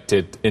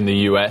expected in the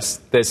US,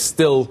 there's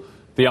still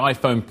the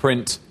iPhone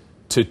print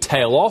to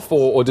tail off,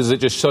 or does it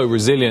just show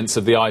resilience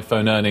of the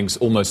iPhone earnings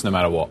almost no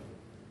matter what?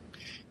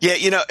 Yeah,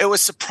 it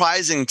was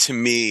surprising to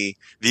me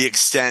the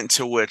extent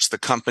to which the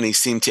company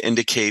seemed to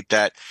indicate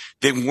that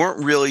they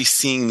weren't really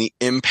seeing the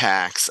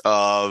impacts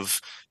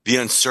of the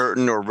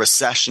uncertain or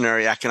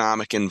recessionary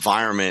economic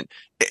environment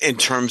in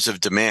terms of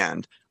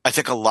demand. I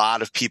think a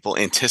lot of people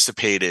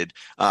anticipated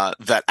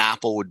that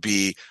Apple would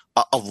be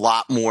a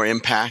lot more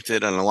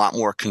impacted and a lot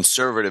more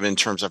conservative in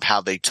terms of how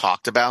they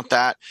talked about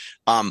that.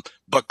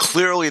 But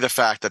clearly the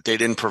fact that they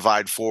didn't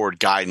provide forward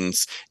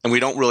guidance, and we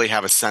don't really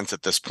have a sense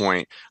at this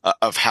point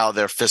of how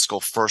their fiscal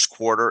first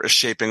quarter is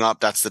shaping up.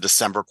 That's the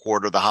December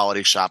quarter. The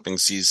holiday shopping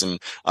season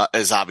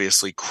is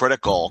obviously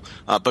critical.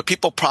 But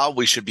people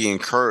probably should be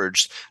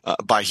encouraged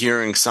by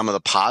hearing some of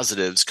the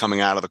positives coming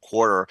out of the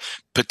quarter,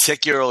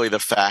 particularly the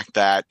fact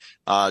that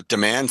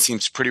demand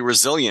seems pretty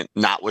resilient,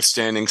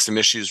 notwithstanding some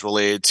issues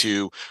related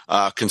to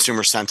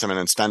consumer sentiment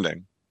and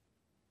spending.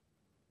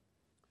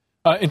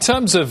 In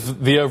terms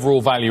of the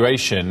overall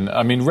valuation,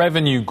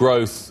 revenue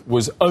growth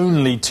was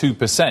only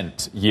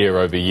 2% year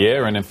over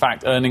year, and in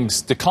fact,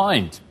 earnings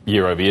declined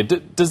year over year.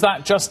 Does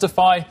that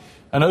justify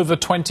an over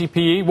 20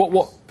 PE?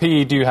 What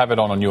PE do you have it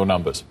on your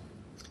numbers?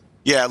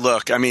 Yeah,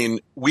 look,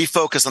 we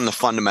focus on the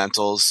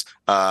fundamentals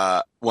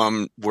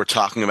when we're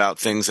talking about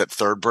things at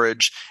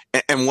ThirdBridge.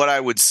 And what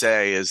I would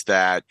say is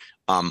that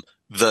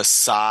the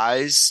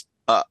size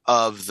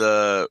of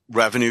the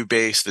revenue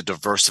base, the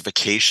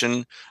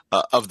diversification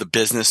of the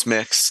business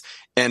mix,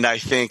 and I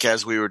think,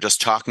 as we were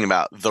just talking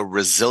about, the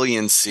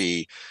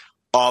resiliency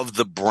of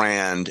the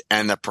brand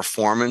and the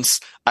performance,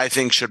 I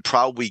think should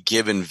probably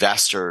give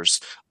investors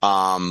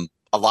a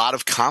lot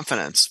of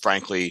confidence,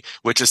 frankly,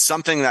 which is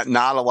something that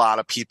not a lot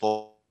of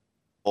people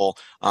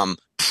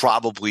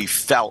probably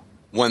felt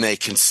when they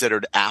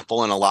considered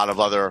Apple and a lot of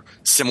other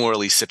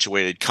similarly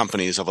situated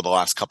companies over the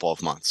last couple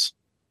of months.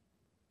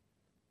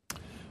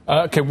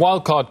 Okay,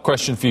 wildcard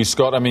question for you,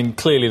 Scott.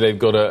 Clearly they've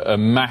got a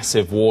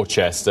massive war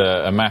chest,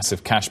 a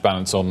massive cash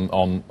balance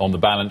on the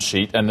balance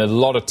sheet, and a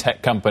lot of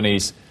tech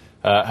companies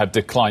have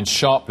declined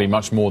sharply,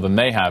 much more than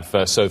they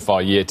have so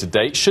far year to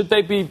date. Should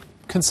they be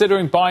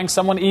considering buying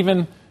someone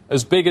even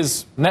as big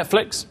as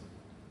Netflix?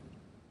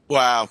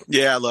 Wow.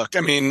 Yeah, look,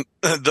 I mean,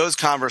 those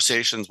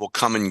conversations will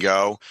come and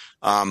go.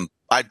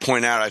 I'd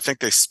point out, I think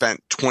they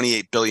spent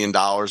 $28 billion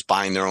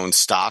buying their own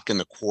stock in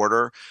the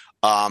quarter,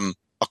 a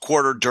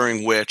quarter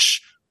during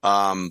which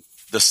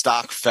the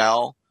stock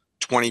fell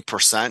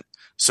 20%.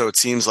 So it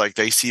seems like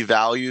they see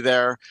value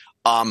there.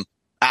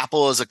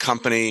 Apple is a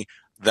company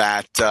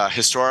that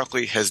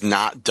historically has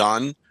not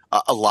done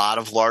a lot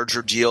of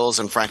larger deals,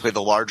 and frankly,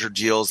 the larger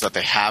deals that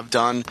they have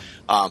done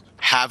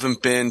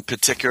haven't been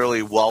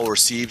particularly well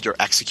received or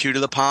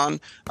executed upon,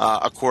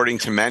 according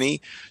to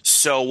many.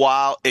 So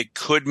while it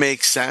could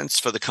make sense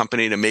for the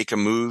company to make a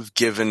move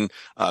given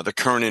the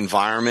current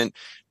environment,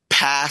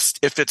 past,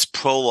 if its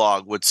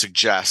prologue would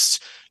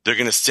suggest they're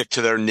going to stick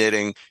to their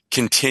knitting,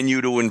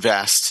 continue to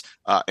invest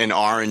in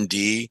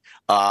R&D,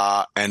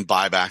 and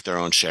buy back their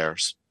own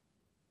shares.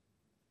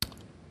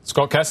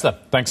 Scott Kessler,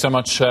 thanks so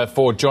much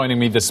for joining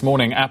me this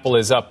morning. Apple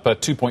is up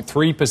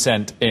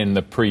 2.3% in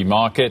the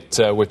pre-market,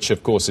 which,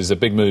 of course, is a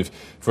big move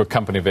for a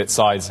company of its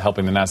size,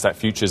 helping the NASDAQ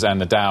futures and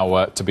the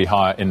Dow to be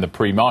higher in the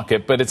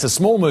pre-market. But it's a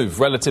small move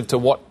relative to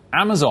what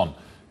Amazon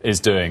is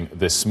doing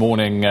this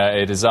morning.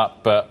 It is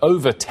up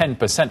over 10%,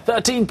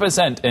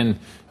 13% in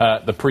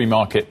the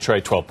pre-market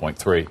trade,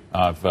 12.3.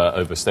 I've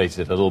overstated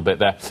it a little bit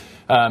there.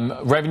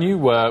 Revenue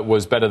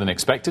was better than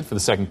expected for the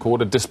second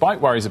quarter, despite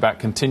worries about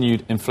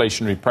continued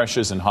inflationary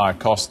pressures and higher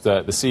costs.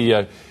 The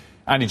CEO,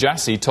 Andy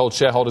Jassy, told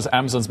shareholders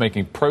Amazon's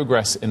making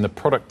progress in the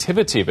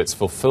productivity of its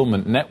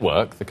fulfillment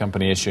network, the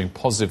company issuing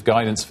positive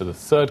guidance for the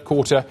third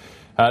quarter.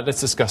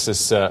 Let's discuss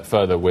this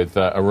further with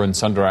Arun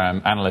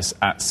Sundaram, analyst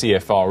at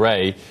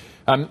CFRA.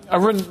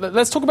 Arun,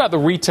 let's talk about the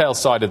retail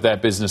side of their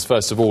business,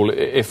 first of all,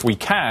 if we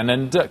can,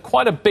 and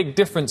quite a big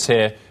difference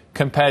here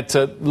compared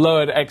to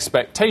lowered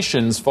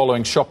expectations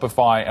following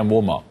Shopify and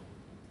Walmart.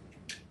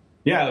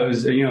 Yeah, it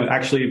was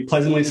actually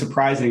pleasantly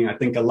surprising. I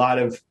think a lot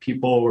of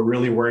people were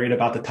really worried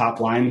about the top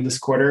line this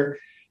quarter.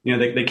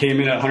 They came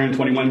in at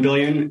 121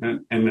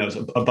 billion, and it was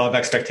above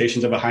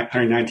expectations of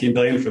 119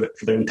 billion for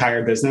the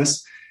entire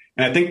business.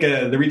 And I think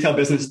the retail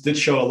business did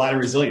show a lot of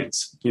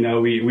resilience.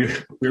 We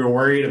were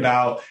worried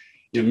about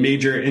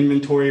major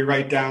inventory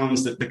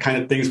write-downs, the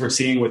kind of things we're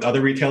seeing with other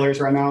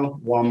retailers right now,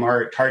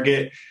 Walmart,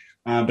 Target.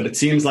 But it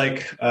seems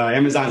like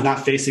Amazon is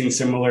not facing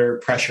similar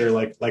pressure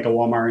like a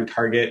Walmart and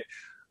Target.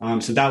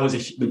 So that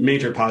was a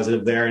major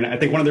positive there. And I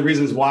think one of the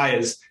reasons why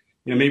is,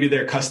 maybe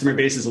their customer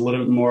base is a little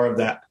bit more of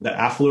the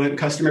affluent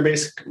customer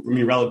base,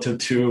 relative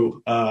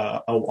to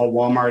a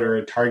Walmart or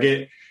a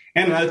Target.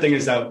 And another thing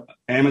is that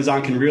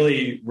Amazon can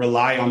really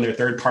rely on their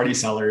third-party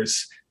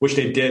sellers, which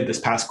they did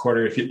this past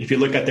quarter. If you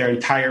look at their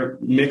entire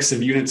mix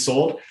of units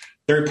sold,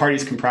 third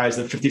parties comprise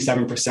of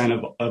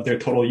 57% of their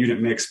total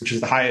unit mix, which is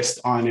the highest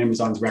on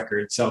Amazon's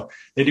record. So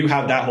they do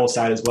have that whole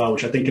side as well,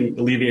 which I think can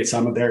alleviate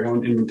some of their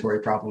own inventory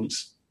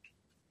problems.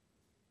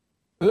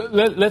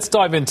 Let's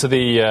dive into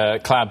the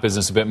cloud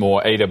business a bit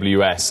more,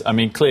 AWS. I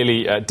mean,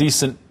 clearly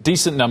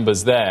decent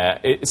numbers there.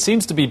 It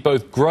seems to be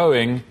both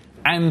growing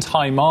and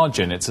high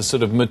margin. It's a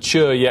sort of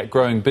mature yet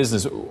growing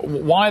business.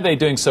 Why are they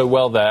doing so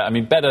well there? I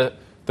mean, better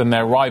than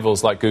their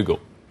rivals like Google.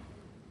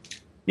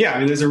 Yeah, I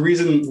mean, there's a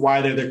reason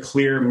why they're the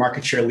clear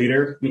market share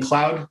leader in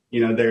cloud.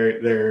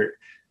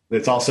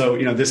 It's also,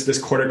 this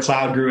quarter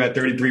cloud grew at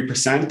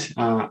 33%.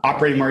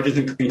 Operating margins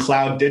in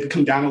cloud did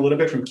come down a little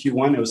bit from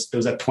Q1. It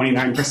was at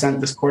 29%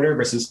 this quarter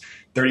versus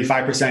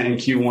 35% in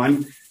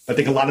Q1. I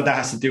think a lot of that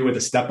has to do with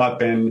the step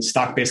up in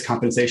stock-based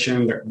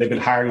compensation. They've been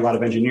hiring a lot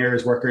of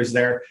engineers, workers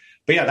there.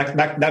 But yeah,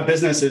 that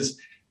business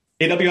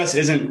AWS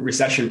isn't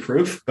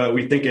recession-proof, but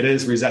we think it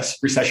is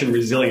recession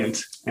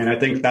resilient. And I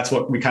think that's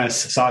what we kind of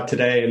saw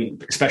today,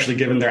 and especially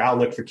given their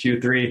outlook for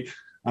Q3,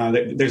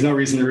 there's no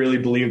reason to really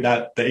believe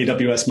that the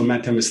AWS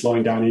momentum is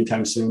slowing down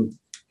anytime soon.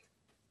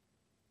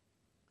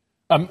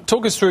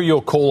 Talk us through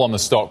your call on the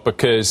stock,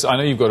 because I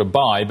know you've got a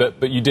buy,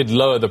 but you did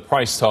lower the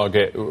price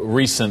target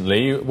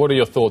recently. What are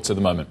your thoughts at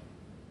the moment?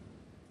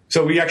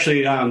 So we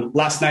actually,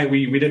 last night,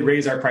 we did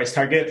raise our price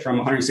target from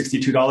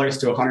 $162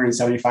 to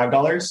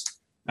 $175.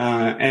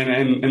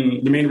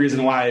 And the main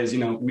reason why is,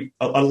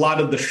 a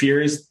lot of the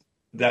fears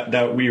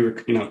that we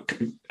were,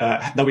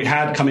 that we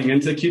had coming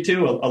into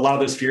Q2, a lot of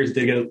those fears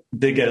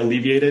did get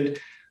alleviated.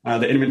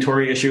 The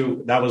inventory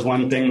issue, that was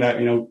one thing that,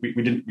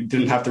 we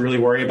didn't have to really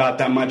worry about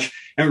that much.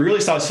 And we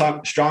really saw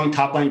strong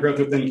top line growth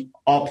within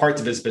all parts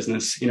of his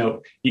business.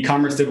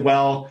 E-commerce did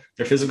well,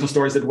 their physical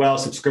stores did well,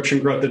 subscription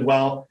growth did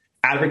well.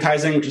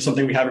 Advertising, which is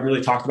something we haven't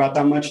really talked about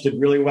that much, did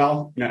really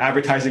well.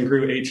 Advertising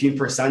grew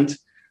 18%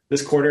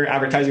 this quarter.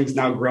 Advertising is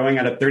now growing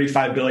at is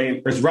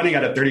running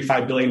at a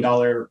 $35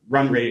 billion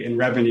run rate in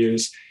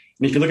revenues.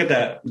 And if you look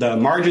at the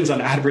margins on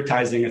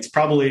advertising, it's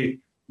probably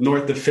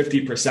north of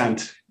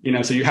 50%.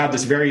 So you have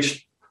this very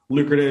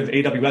lucrative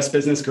AWS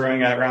business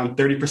growing at around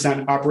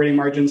 30% operating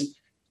margins,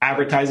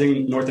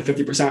 advertising north of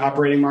 50%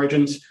 operating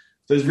margins.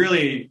 So there's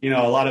really, a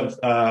lot of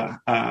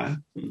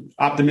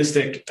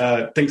optimistic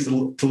things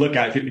to look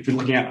at if you're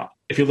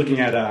looking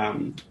at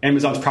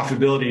Amazon's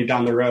profitability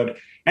down the road.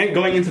 And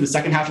going into the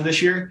second half of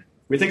this year,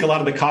 we think a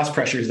lot of the cost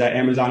pressures that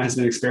Amazon has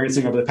been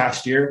experiencing over the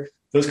past year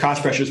those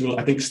cost pressures will,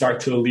 I think,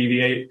 start to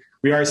alleviate.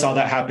 We already saw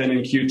that happen in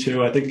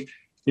Q2. I think,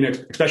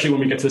 especially when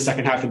we get to the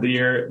second half of the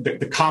year,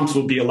 the comps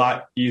will be a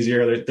lot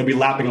easier. They'll be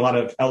lapping a lot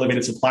of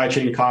elevated supply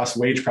chain costs,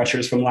 wage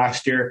pressures from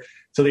last year.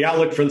 So the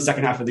outlook for the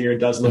second half of the year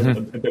does look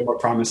a bit more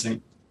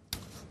promising.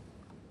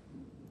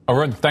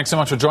 Arun, thanks so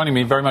much for joining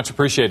me. Very much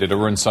appreciated.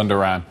 Arun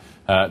Sundaram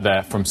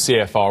there from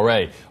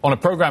CFRA. On a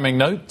programming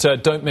note,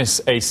 don't miss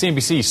a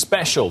CNBC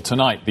special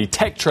tonight, the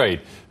Tech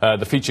Trade.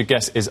 The featured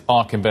guest is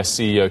ARK Invest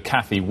CEO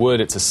Cathie Wood.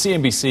 It's a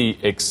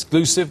CNBC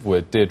exclusive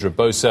with Deirdre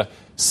Bosa,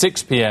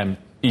 6 p.m.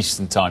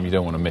 Eastern Time. You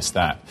don't want to miss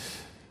that.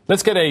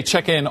 Let's get a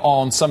check-in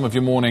on some of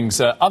your morning's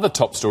other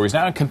top stories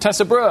now.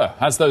 Contessa Brewer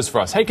has those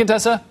for us. Hey,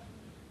 Contessa.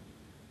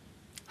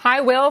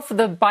 Hi, Wilf.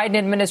 The Biden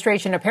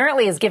administration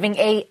apparently is giving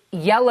a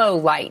yellow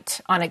light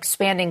on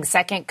expanding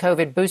second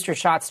COVID booster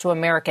shots to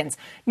Americans.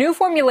 New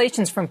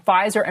formulations from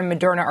Pfizer and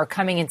Moderna are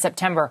coming in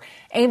September,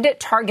 aimed at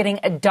targeting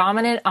a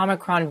dominant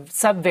Omicron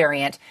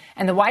subvariant.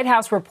 And the White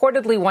House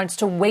reportedly wants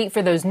to wait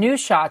for those new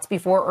shots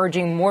before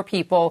urging more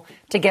people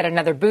to get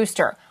another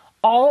booster.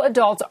 All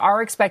adults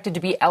are expected to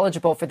be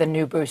eligible for the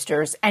new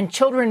boosters, and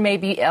children may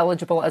be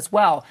eligible as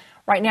well.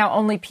 Right now,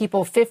 only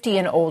people 50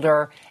 and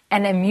older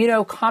and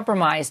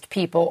immunocompromised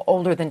people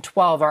older than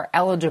 12 are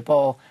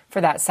eligible for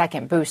that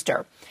second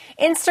booster.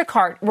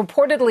 Instacart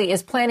reportedly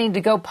is planning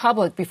to go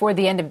public before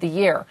the end of the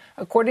year.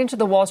 According to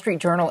the Wall Street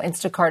Journal,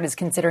 Instacart is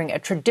considering a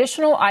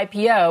traditional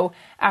IPO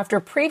after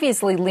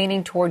previously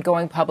leaning toward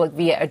going public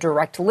via a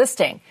direct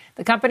listing.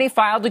 The company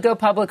filed to go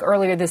public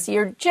earlier this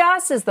year,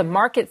 just as the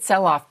market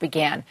sell-off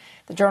began.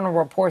 The Journal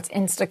reports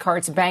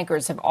Instacart's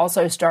bankers have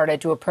also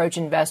started to approach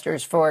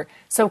investors for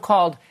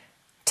so-called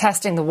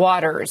testing the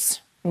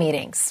waters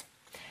meetings.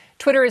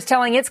 Twitter is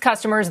telling its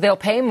customers they'll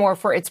pay more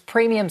for its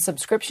premium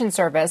subscription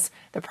service.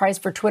 The price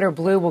for Twitter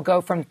Blue will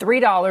go from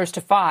 $3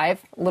 to $5,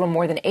 a little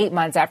more than 8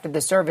 months after the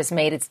service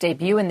made its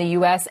debut in the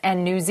U.S.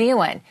 and New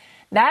Zealand.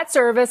 That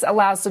service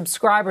allows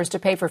subscribers to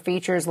pay for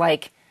features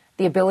like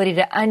the ability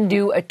to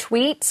undo a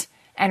tweet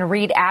and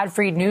read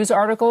ad-free news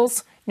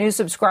articles. New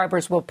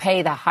subscribers will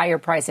pay the higher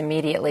price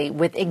immediately,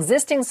 with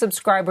existing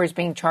subscribers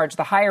being charged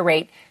the higher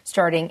rate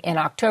starting in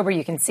October.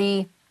 You can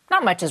see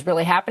not much is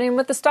really happening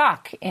with the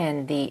stock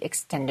in the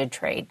extended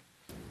trade.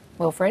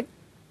 Wilfred?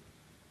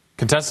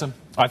 Contessa,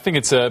 I think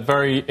it's a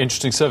very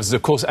interesting service.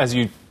 Of course, as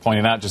you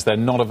pointed out, just they're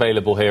not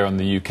available here in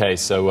the UK,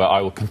 so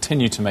I will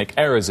continue to make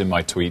errors in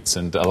my tweets,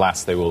 and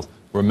alas, they will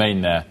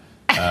remain there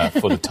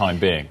for the time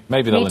being.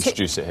 Maybe they'll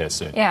introduce it here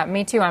soon. Yeah,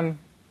 me too.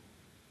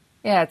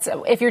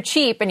 If you're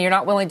cheap and you're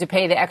not willing to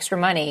pay the extra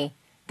money,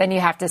 then you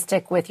have to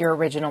stick with your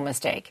original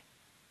mistake.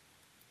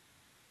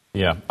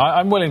 Yeah,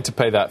 I'm willing to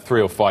pay that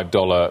 $3 or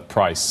 $5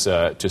 price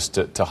just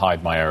to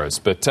hide my errors.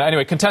 But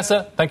anyway,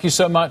 Contessa, thank you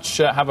so much.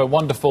 Have a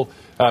wonderful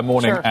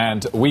morning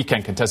and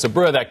weekend. Contessa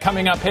Brewer there.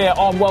 Coming up here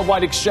on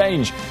Worldwide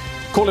Exchange,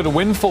 call it a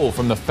windfall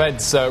from the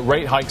Fed's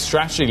rate hike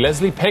strategy.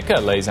 Leslie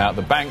Picker lays out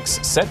the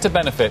banks set to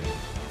benefit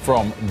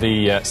from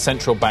the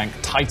central bank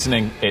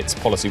tightening its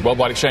policy.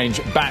 Worldwide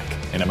Exchange back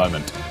in a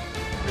moment.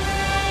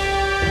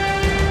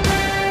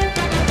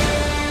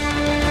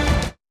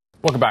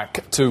 Welcome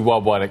back to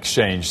Worldwide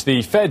Exchange.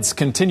 The Fed's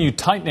continued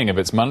tightening of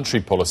its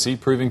monetary policy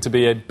proving to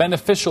be a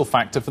beneficial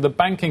factor for the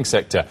banking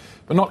sector.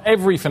 But not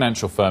every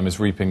financial firm is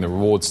reaping the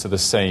rewards to the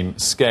same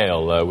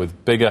scale,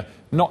 with bigger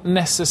not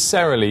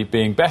necessarily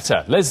being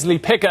better. Leslie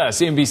Picker,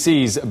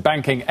 CNBC's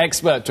banking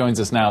expert, joins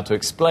us now to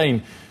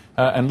explain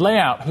and lay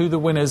out who the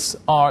winners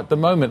are at the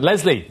moment.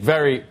 Leslie,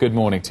 very good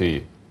morning to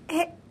you.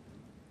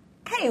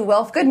 Hey,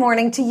 Wilf, good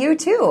morning to you,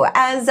 too.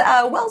 As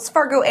Wells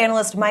Fargo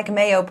analyst Mike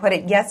Mayo put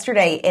it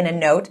yesterday in a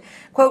note,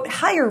 quote,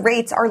 higher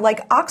rates are like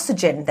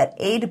oxygen that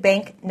aid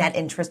bank net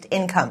interest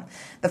income.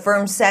 The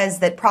firm says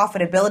that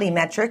profitability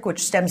metric,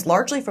 which stems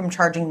largely from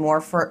charging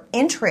more for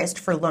interest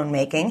for loan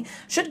making,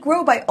 should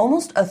grow by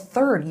almost a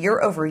third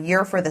year over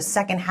year for the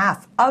second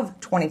half of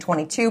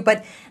 2022.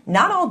 But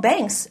not all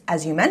banks,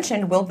 as you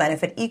mentioned, will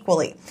benefit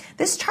equally.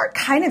 This chart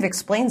kind of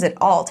explains it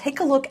all. Take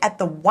a look at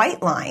the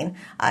white line.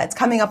 It's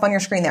coming up on your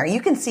screen there. You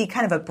can see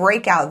kind of a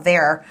breakout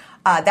there.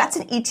 That's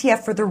an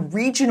ETF for the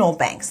regional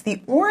banks.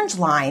 The orange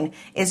line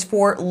is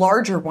for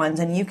larger ones,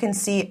 and you can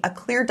see a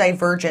clear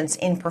divergence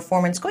in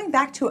performance going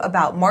back to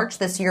about March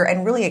this year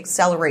and really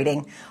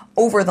accelerating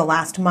over the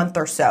last month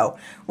or so.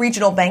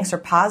 Regional banks are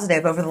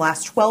positive over the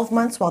last 12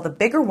 months, while the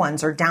bigger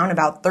ones are down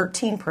about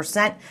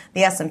 13%.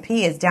 The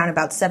S&P is down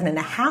about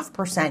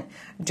 7.5%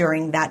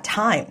 during that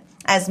time.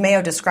 As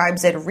Mayo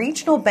describes it,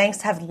 regional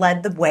banks have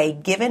led the way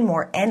given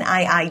more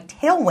NII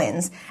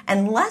tailwinds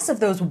and less of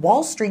those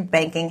Wall Street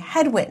banking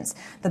headwinds.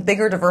 The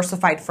bigger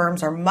diversified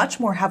firms are much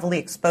more heavily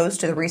exposed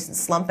to the recent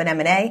slump in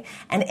M&A,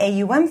 and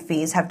AUM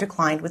fees have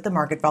declined with the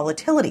market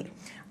volatility.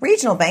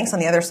 Regional banks, on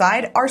the other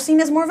side, are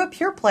seen as more of a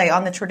pure play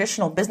on the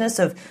traditional business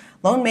of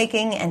loan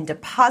making and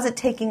deposit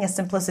taking, a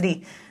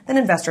simplicity that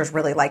investors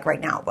really like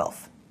right now,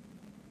 Wilf.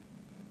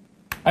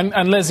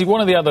 And Leslie,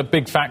 one of the other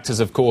big factors,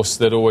 of course,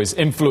 that always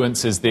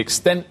influences the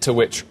extent to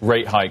which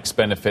rate hikes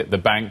benefit the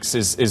banks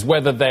is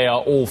whether they are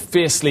all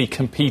fiercely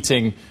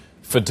competing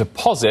for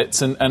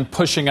deposits and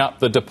pushing up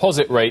the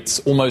deposit rates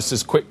almost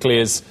as quickly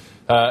as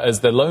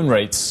the loan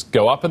rates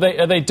go up. Are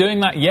they doing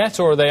that yet,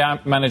 or are they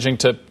managing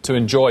to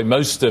enjoy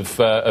most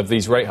of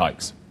these rate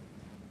hikes?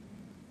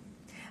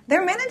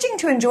 They're managing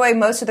to enjoy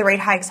most of the rate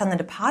hikes on the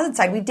deposit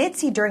side. We did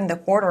see during the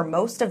quarter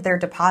most of their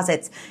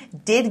deposits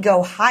did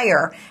go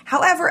higher.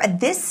 However, at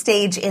this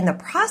stage in the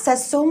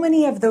process, so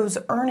many of those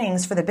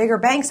earnings for the bigger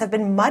banks have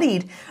been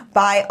muddied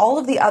by all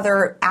of the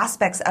other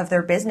aspects of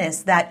their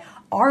business that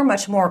are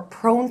much more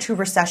prone to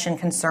recession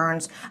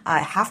concerns,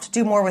 have to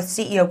do more with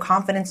CEO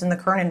confidence in the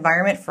current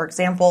environment. For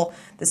example,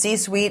 the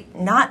C-suite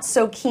not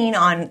so keen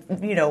on,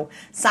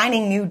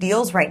 signing new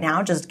deals right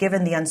now, just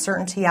given the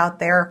uncertainty out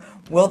there.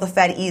 Will the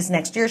Fed ease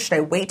next year? Should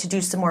I wait to do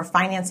some more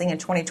financing in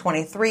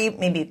 2023?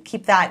 Maybe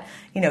keep that,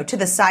 to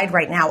the side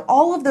right now.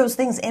 All of those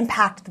things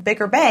impact the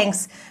bigger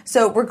banks.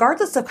 So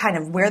regardless of kind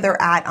of where they're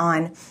at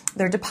on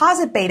their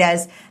deposit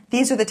betas,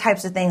 these are the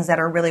types of things that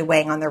are really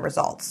weighing on their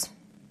results.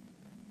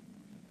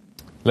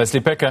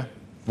 Leslie Picker,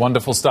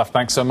 wonderful stuff.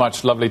 Thanks so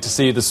much. Lovely to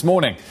see you this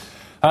morning.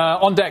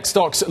 On deck,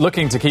 stocks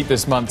looking to keep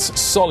this month's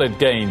solid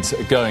gains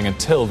going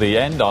until the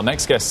end. Our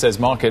next guest says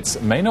markets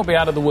may not be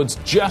out of the woods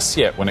just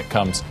yet when it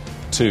comes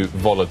to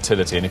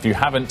volatility. And if you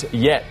haven't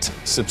yet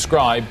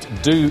subscribed,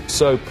 do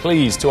so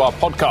please to our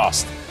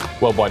podcast.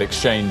 Worldwide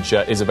Exchange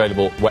is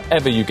available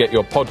wherever you get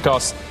your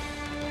podcasts.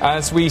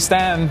 As we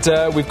stand,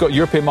 we've got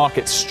European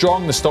markets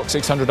strong. The Stoxx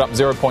 600 up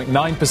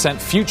 0.9%.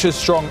 Futures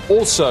strong.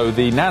 Also,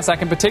 the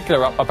Nasdaq in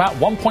particular up about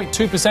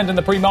 1.2% in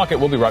the pre-market.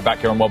 We'll be right back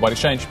here on Worldwide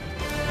Exchange.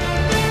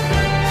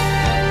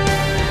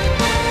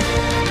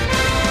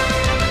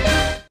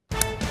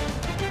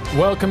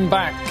 Welcome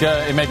back.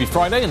 It may be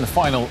Friday and the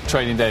final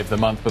trading day of the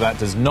month, but that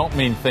does not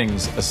mean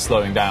things are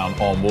slowing down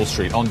on Wall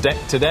Street. On deck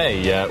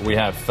today, we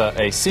have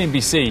a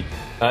CNBC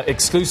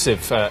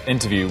exclusive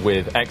interview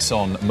with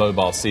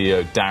ExxonMobil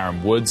CEO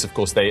Darren Woods. Of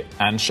course, they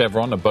and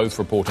Chevron are both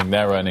reporting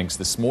their earnings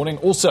this morning.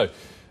 Also,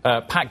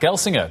 Pat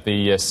Gelsinger,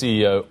 the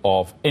CEO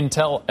of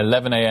Intel,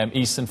 11 a.m.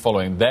 Eastern,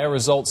 following their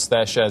results.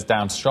 Their shares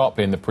down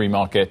sharply in the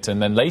pre-market. And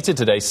then later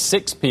today,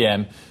 6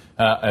 p.m.,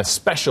 a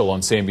special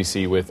on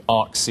CNBC with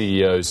ARK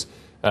CEOs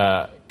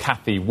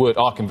Cathie Wood,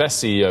 ARK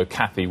Invest CEO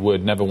Cathie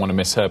Wood. Never want to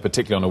miss her,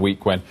 particularly on a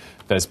week when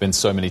there's been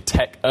so many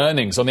tech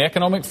earnings. On the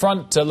economic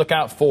front, look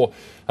out for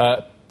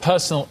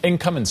personal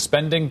income and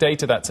spending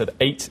data. That's at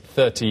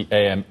 8:30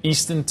 a.m.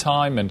 Eastern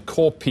Time, and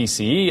core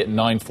PCE at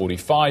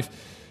 9:45.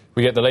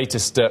 We get the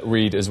latest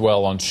read as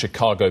well on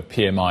Chicago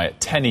PMI at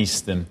 10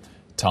 Eastern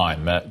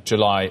Time.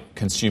 July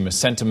consumer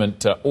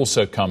sentiment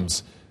also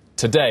comes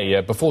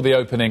today. Before the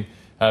opening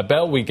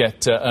bell, we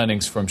get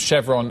earnings from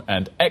Chevron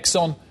and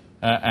Exxon.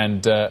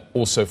 And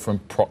also from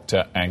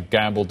Procter &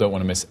 Gamble. Don't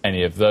want to miss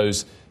any of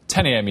those.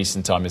 10 a.m.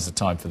 Eastern Time is the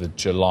time for the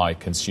July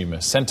consumer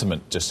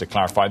sentiment, just to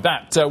clarify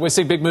that. We're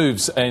seeing big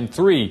moves in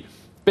three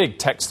big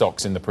tech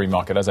stocks in the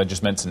pre-market. As I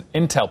just mentioned,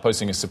 Intel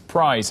posting a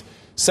surprise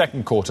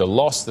second quarter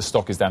loss. The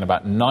stock is down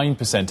about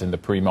 9% in the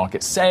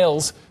pre-market.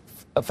 Sales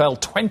fell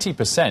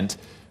 20%,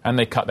 and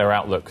they cut their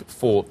outlook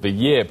for the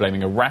year,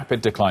 blaming a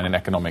rapid decline in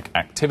economic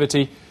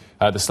activity,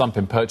 the slump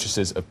in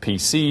purchases of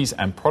PCs,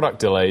 and product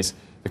delays.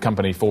 The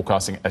company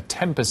forecasting a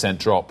 10%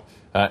 drop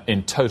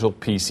in total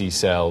PC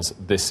sales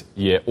this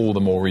year. All the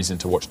more reason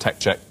to watch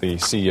TechCheck. The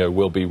CEO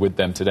will be with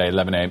them today,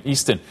 11 a.m.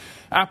 Eastern.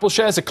 Apple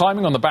shares are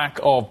climbing on the back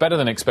of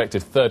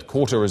better-than-expected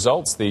third-quarter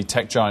results. The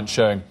tech giant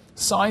showing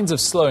signs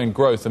of slowing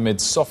growth amid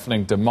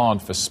softening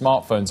demand for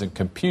smartphones and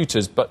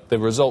computers, but the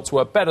results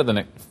were better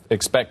than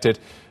expected.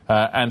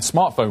 And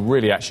smartphone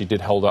really actually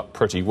did hold up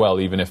pretty well,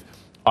 even if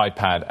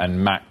iPad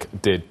and Mac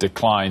did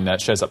decline.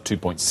 Shares up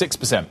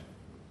 2.6%.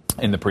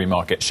 in the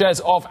pre-market. Shares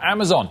of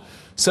Amazon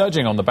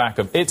surging on the back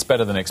of its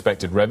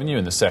better-than-expected revenue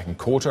in the second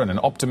quarter and an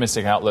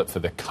optimistic outlook for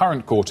the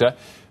current quarter.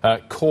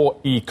 Core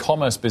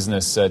e-commerce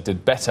business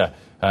did better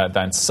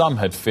than some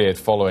had feared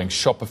following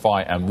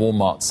Shopify and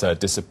Walmart's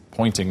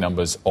disappointing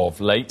numbers of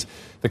late.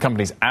 The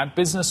company's ad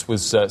business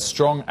was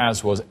strong,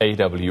 as was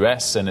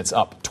AWS, and it's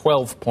up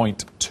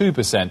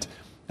 12.2%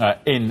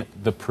 in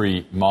the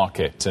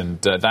pre-market.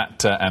 And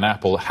that and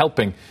Apple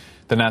helping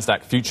the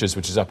Nasdaq futures,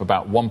 which is up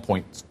about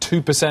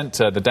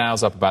 1.2%. The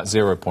Dow's up about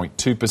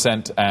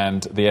 0.2%,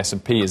 and the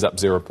S&P is up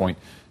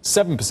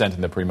 0.7%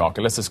 in the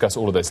pre-market. Let's discuss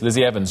all of this.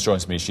 Lizzie Evans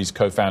joins me. She's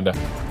co-founder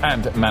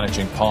and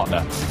managing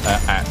partner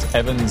at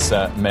Evans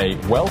May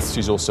Wealth.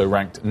 She's also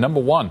ranked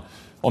number one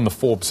on the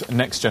Forbes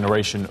Next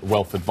Generation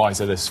Wealth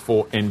Advisor list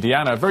for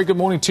Indiana. Very good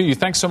morning to you.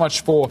 Thanks so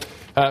much for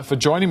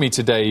joining me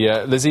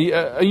today, Lizzie.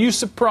 Are you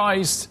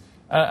surprised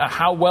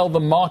how well the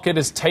market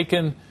has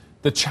taken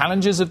the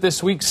challenges of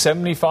this week's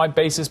 75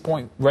 basis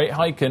point rate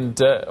hike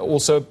and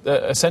also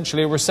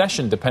essentially a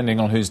recession, depending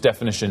on whose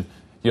definition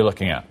you're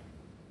looking at?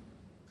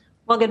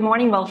 Well, good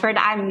morning, Wilfred.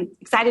 I'm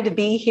excited to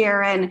be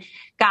here. And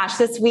gosh,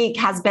 this week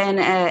has been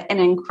an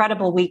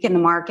incredible week in the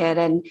market.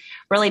 And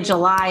really,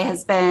 July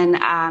has been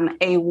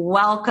a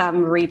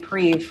welcome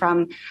reprieve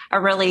from a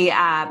really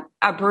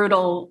a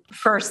brutal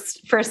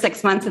first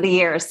 6 months of the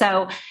year.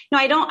 So,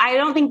 I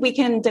don't think we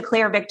can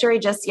declare victory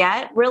just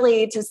yet.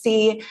 Really, to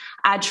see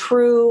a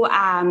true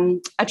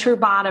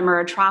bottom or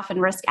a trough in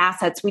risk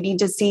assets, we need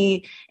to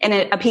see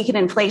a peak in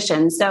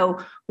inflation. So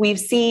we've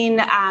seen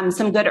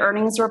some good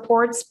earnings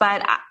reports,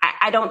 but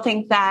I don't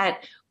think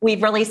that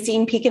we've really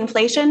seen peak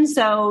inflation.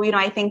 So,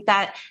 I think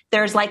that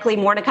there's likely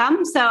more to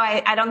come. So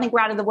I don't think we're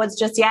out of the woods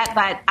just yet,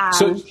 but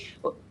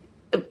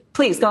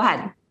please go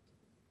ahead.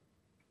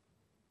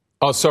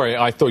 Oh, sorry.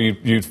 I thought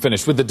you'd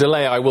finished. With the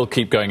delay, I will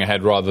keep going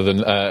ahead rather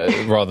than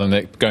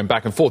it going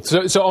back and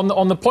forth. So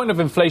on the point of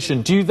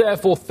inflation, do you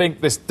therefore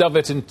think this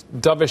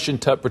dovish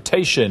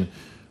interpretation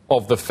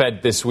of the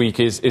Fed this week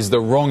is the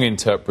wrong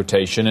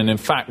interpretation, and in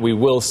fact we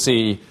will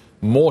see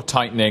more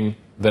tightening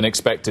than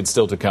expected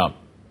still to come?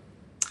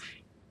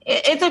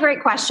 It's a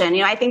great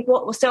question. I think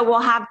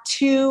we'll have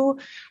 2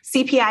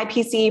 CPI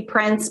PCE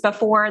prints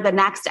before the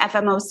next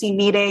FOMC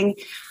meeting.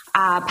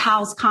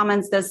 Powell's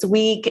comments this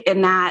week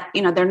in that,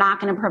 they're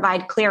not going to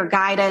provide clear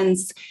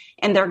guidance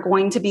and they're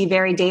going to be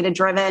very data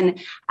driven.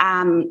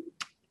 I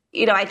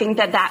think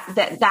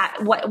that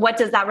what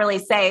does that really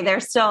say?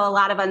 There's still a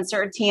lot of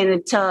uncertainty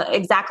into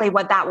exactly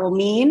what that will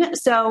mean.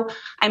 So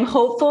I'm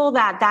hopeful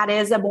that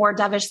is a more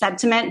dovish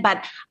sentiment.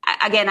 But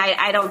again,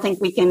 I don't think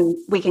we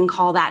can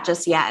call that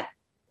just yet.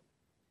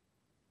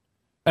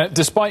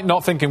 Despite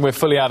not thinking we're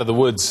fully out of the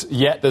woods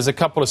yet, there's a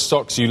couple of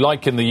stocks you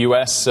like in the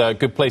U.S.,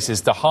 good places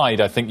to hide,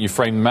 I think you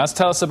framed them as.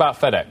 Tell us about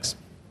FedEx.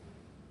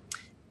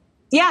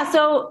 Yeah,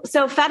 so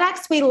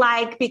FedEx we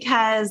like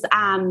because,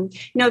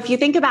 if you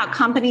think about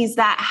companies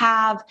that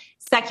have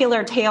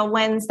secular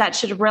tailwinds that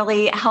should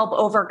really help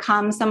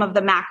overcome some of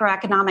the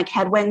macroeconomic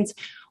headwinds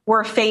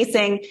we're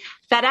facing,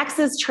 FedEx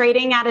is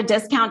trading at a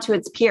discount to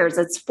its peers.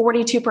 It's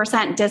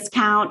 42%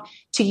 discount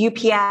to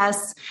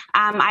UPS.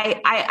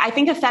 I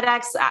think of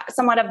FedEx,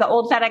 somewhat of the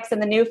old FedEx and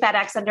the new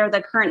FedEx under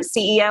the current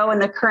CEO and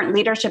the current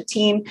leadership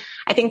team.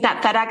 I think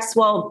that FedEx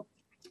will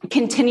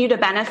continue to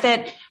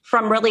benefit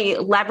from really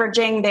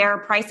leveraging their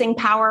pricing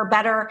power,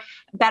 better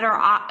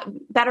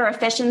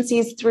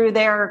efficiencies through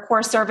their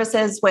core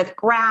services with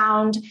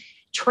ground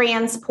freight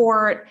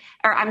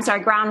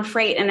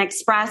and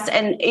express.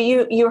 And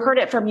you heard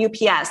it from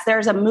UPS.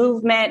 There's a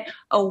movement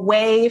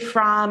away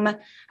from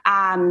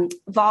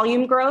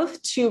volume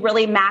growth to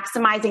really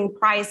maximizing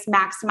price,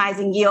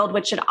 maximizing yield,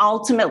 which should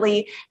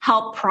ultimately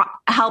help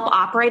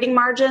operating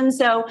margins.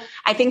 So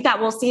I think that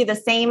we'll see the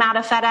same out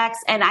of FedEx.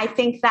 And I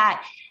think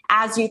that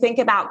as you think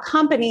about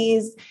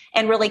companies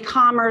and really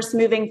commerce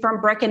moving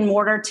from brick and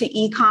mortar to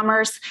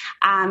e-commerce,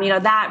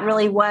 that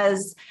really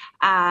was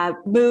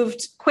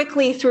moved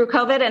quickly through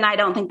COVID, and I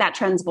don't think that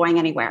trend's going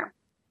anywhere.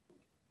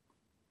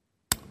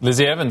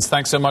 Lizzie Evans,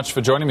 thanks so much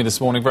for joining me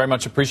this morning. Very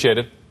much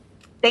appreciated.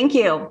 Thank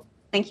you.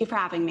 Thank you for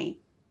having me.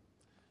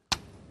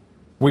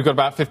 We've got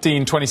about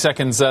 15, 20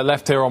 seconds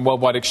left here on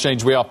Worldwide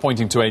Exchange. We are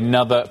pointing to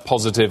another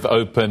positive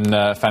open.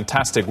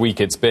 Fantastic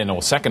week it's been,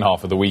 or second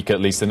half of the week at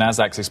least. The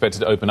Nasdaq's expected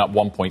to open up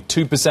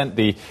 1.2%,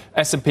 the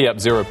S&P up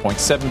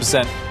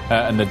 0.7%,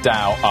 and the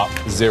Dow up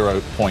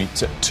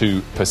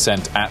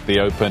 0.2% at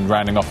the open,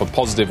 rounding off a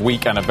positive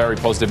week and a very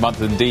positive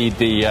month indeed.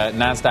 The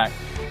Nasdaq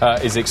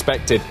is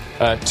expected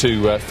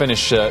to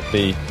finish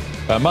the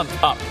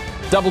month up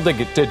double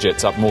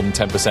digits, up more than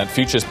 10%.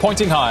 Futures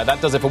pointing higher. That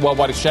does it for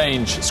Worldwide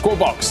Exchange. Squawk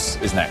Box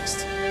is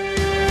next.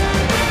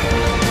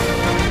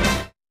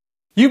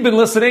 You've been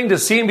listening to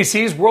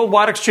CNBC's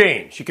Worldwide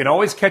Exchange. You can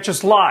always catch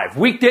us live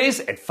weekdays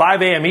at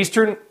 5 a.m.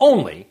 Eastern,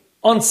 only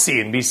on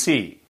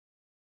CNBC.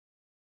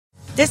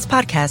 This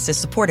podcast is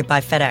supported by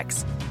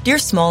FedEx. Dear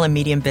small and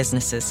medium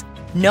businesses,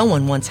 no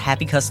one wants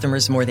happy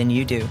customers more than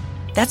you do.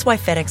 That's why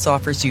FedEx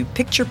offers you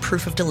picture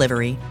proof of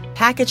delivery,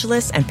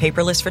 packageless and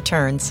paperless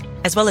returns,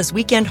 as well as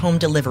weekend home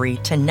delivery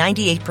to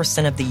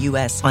 98% of the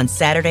U.S. on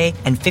Saturday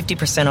and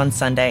 50% on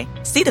Sunday.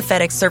 See the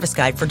FedEx service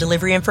guide for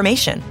delivery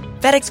information.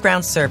 FedEx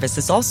Ground service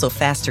is also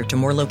faster to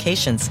more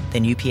locations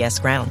than UPS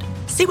Ground.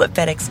 See what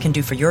FedEx can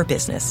do for your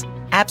business.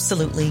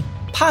 Absolutely,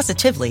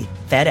 positively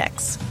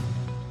FedEx.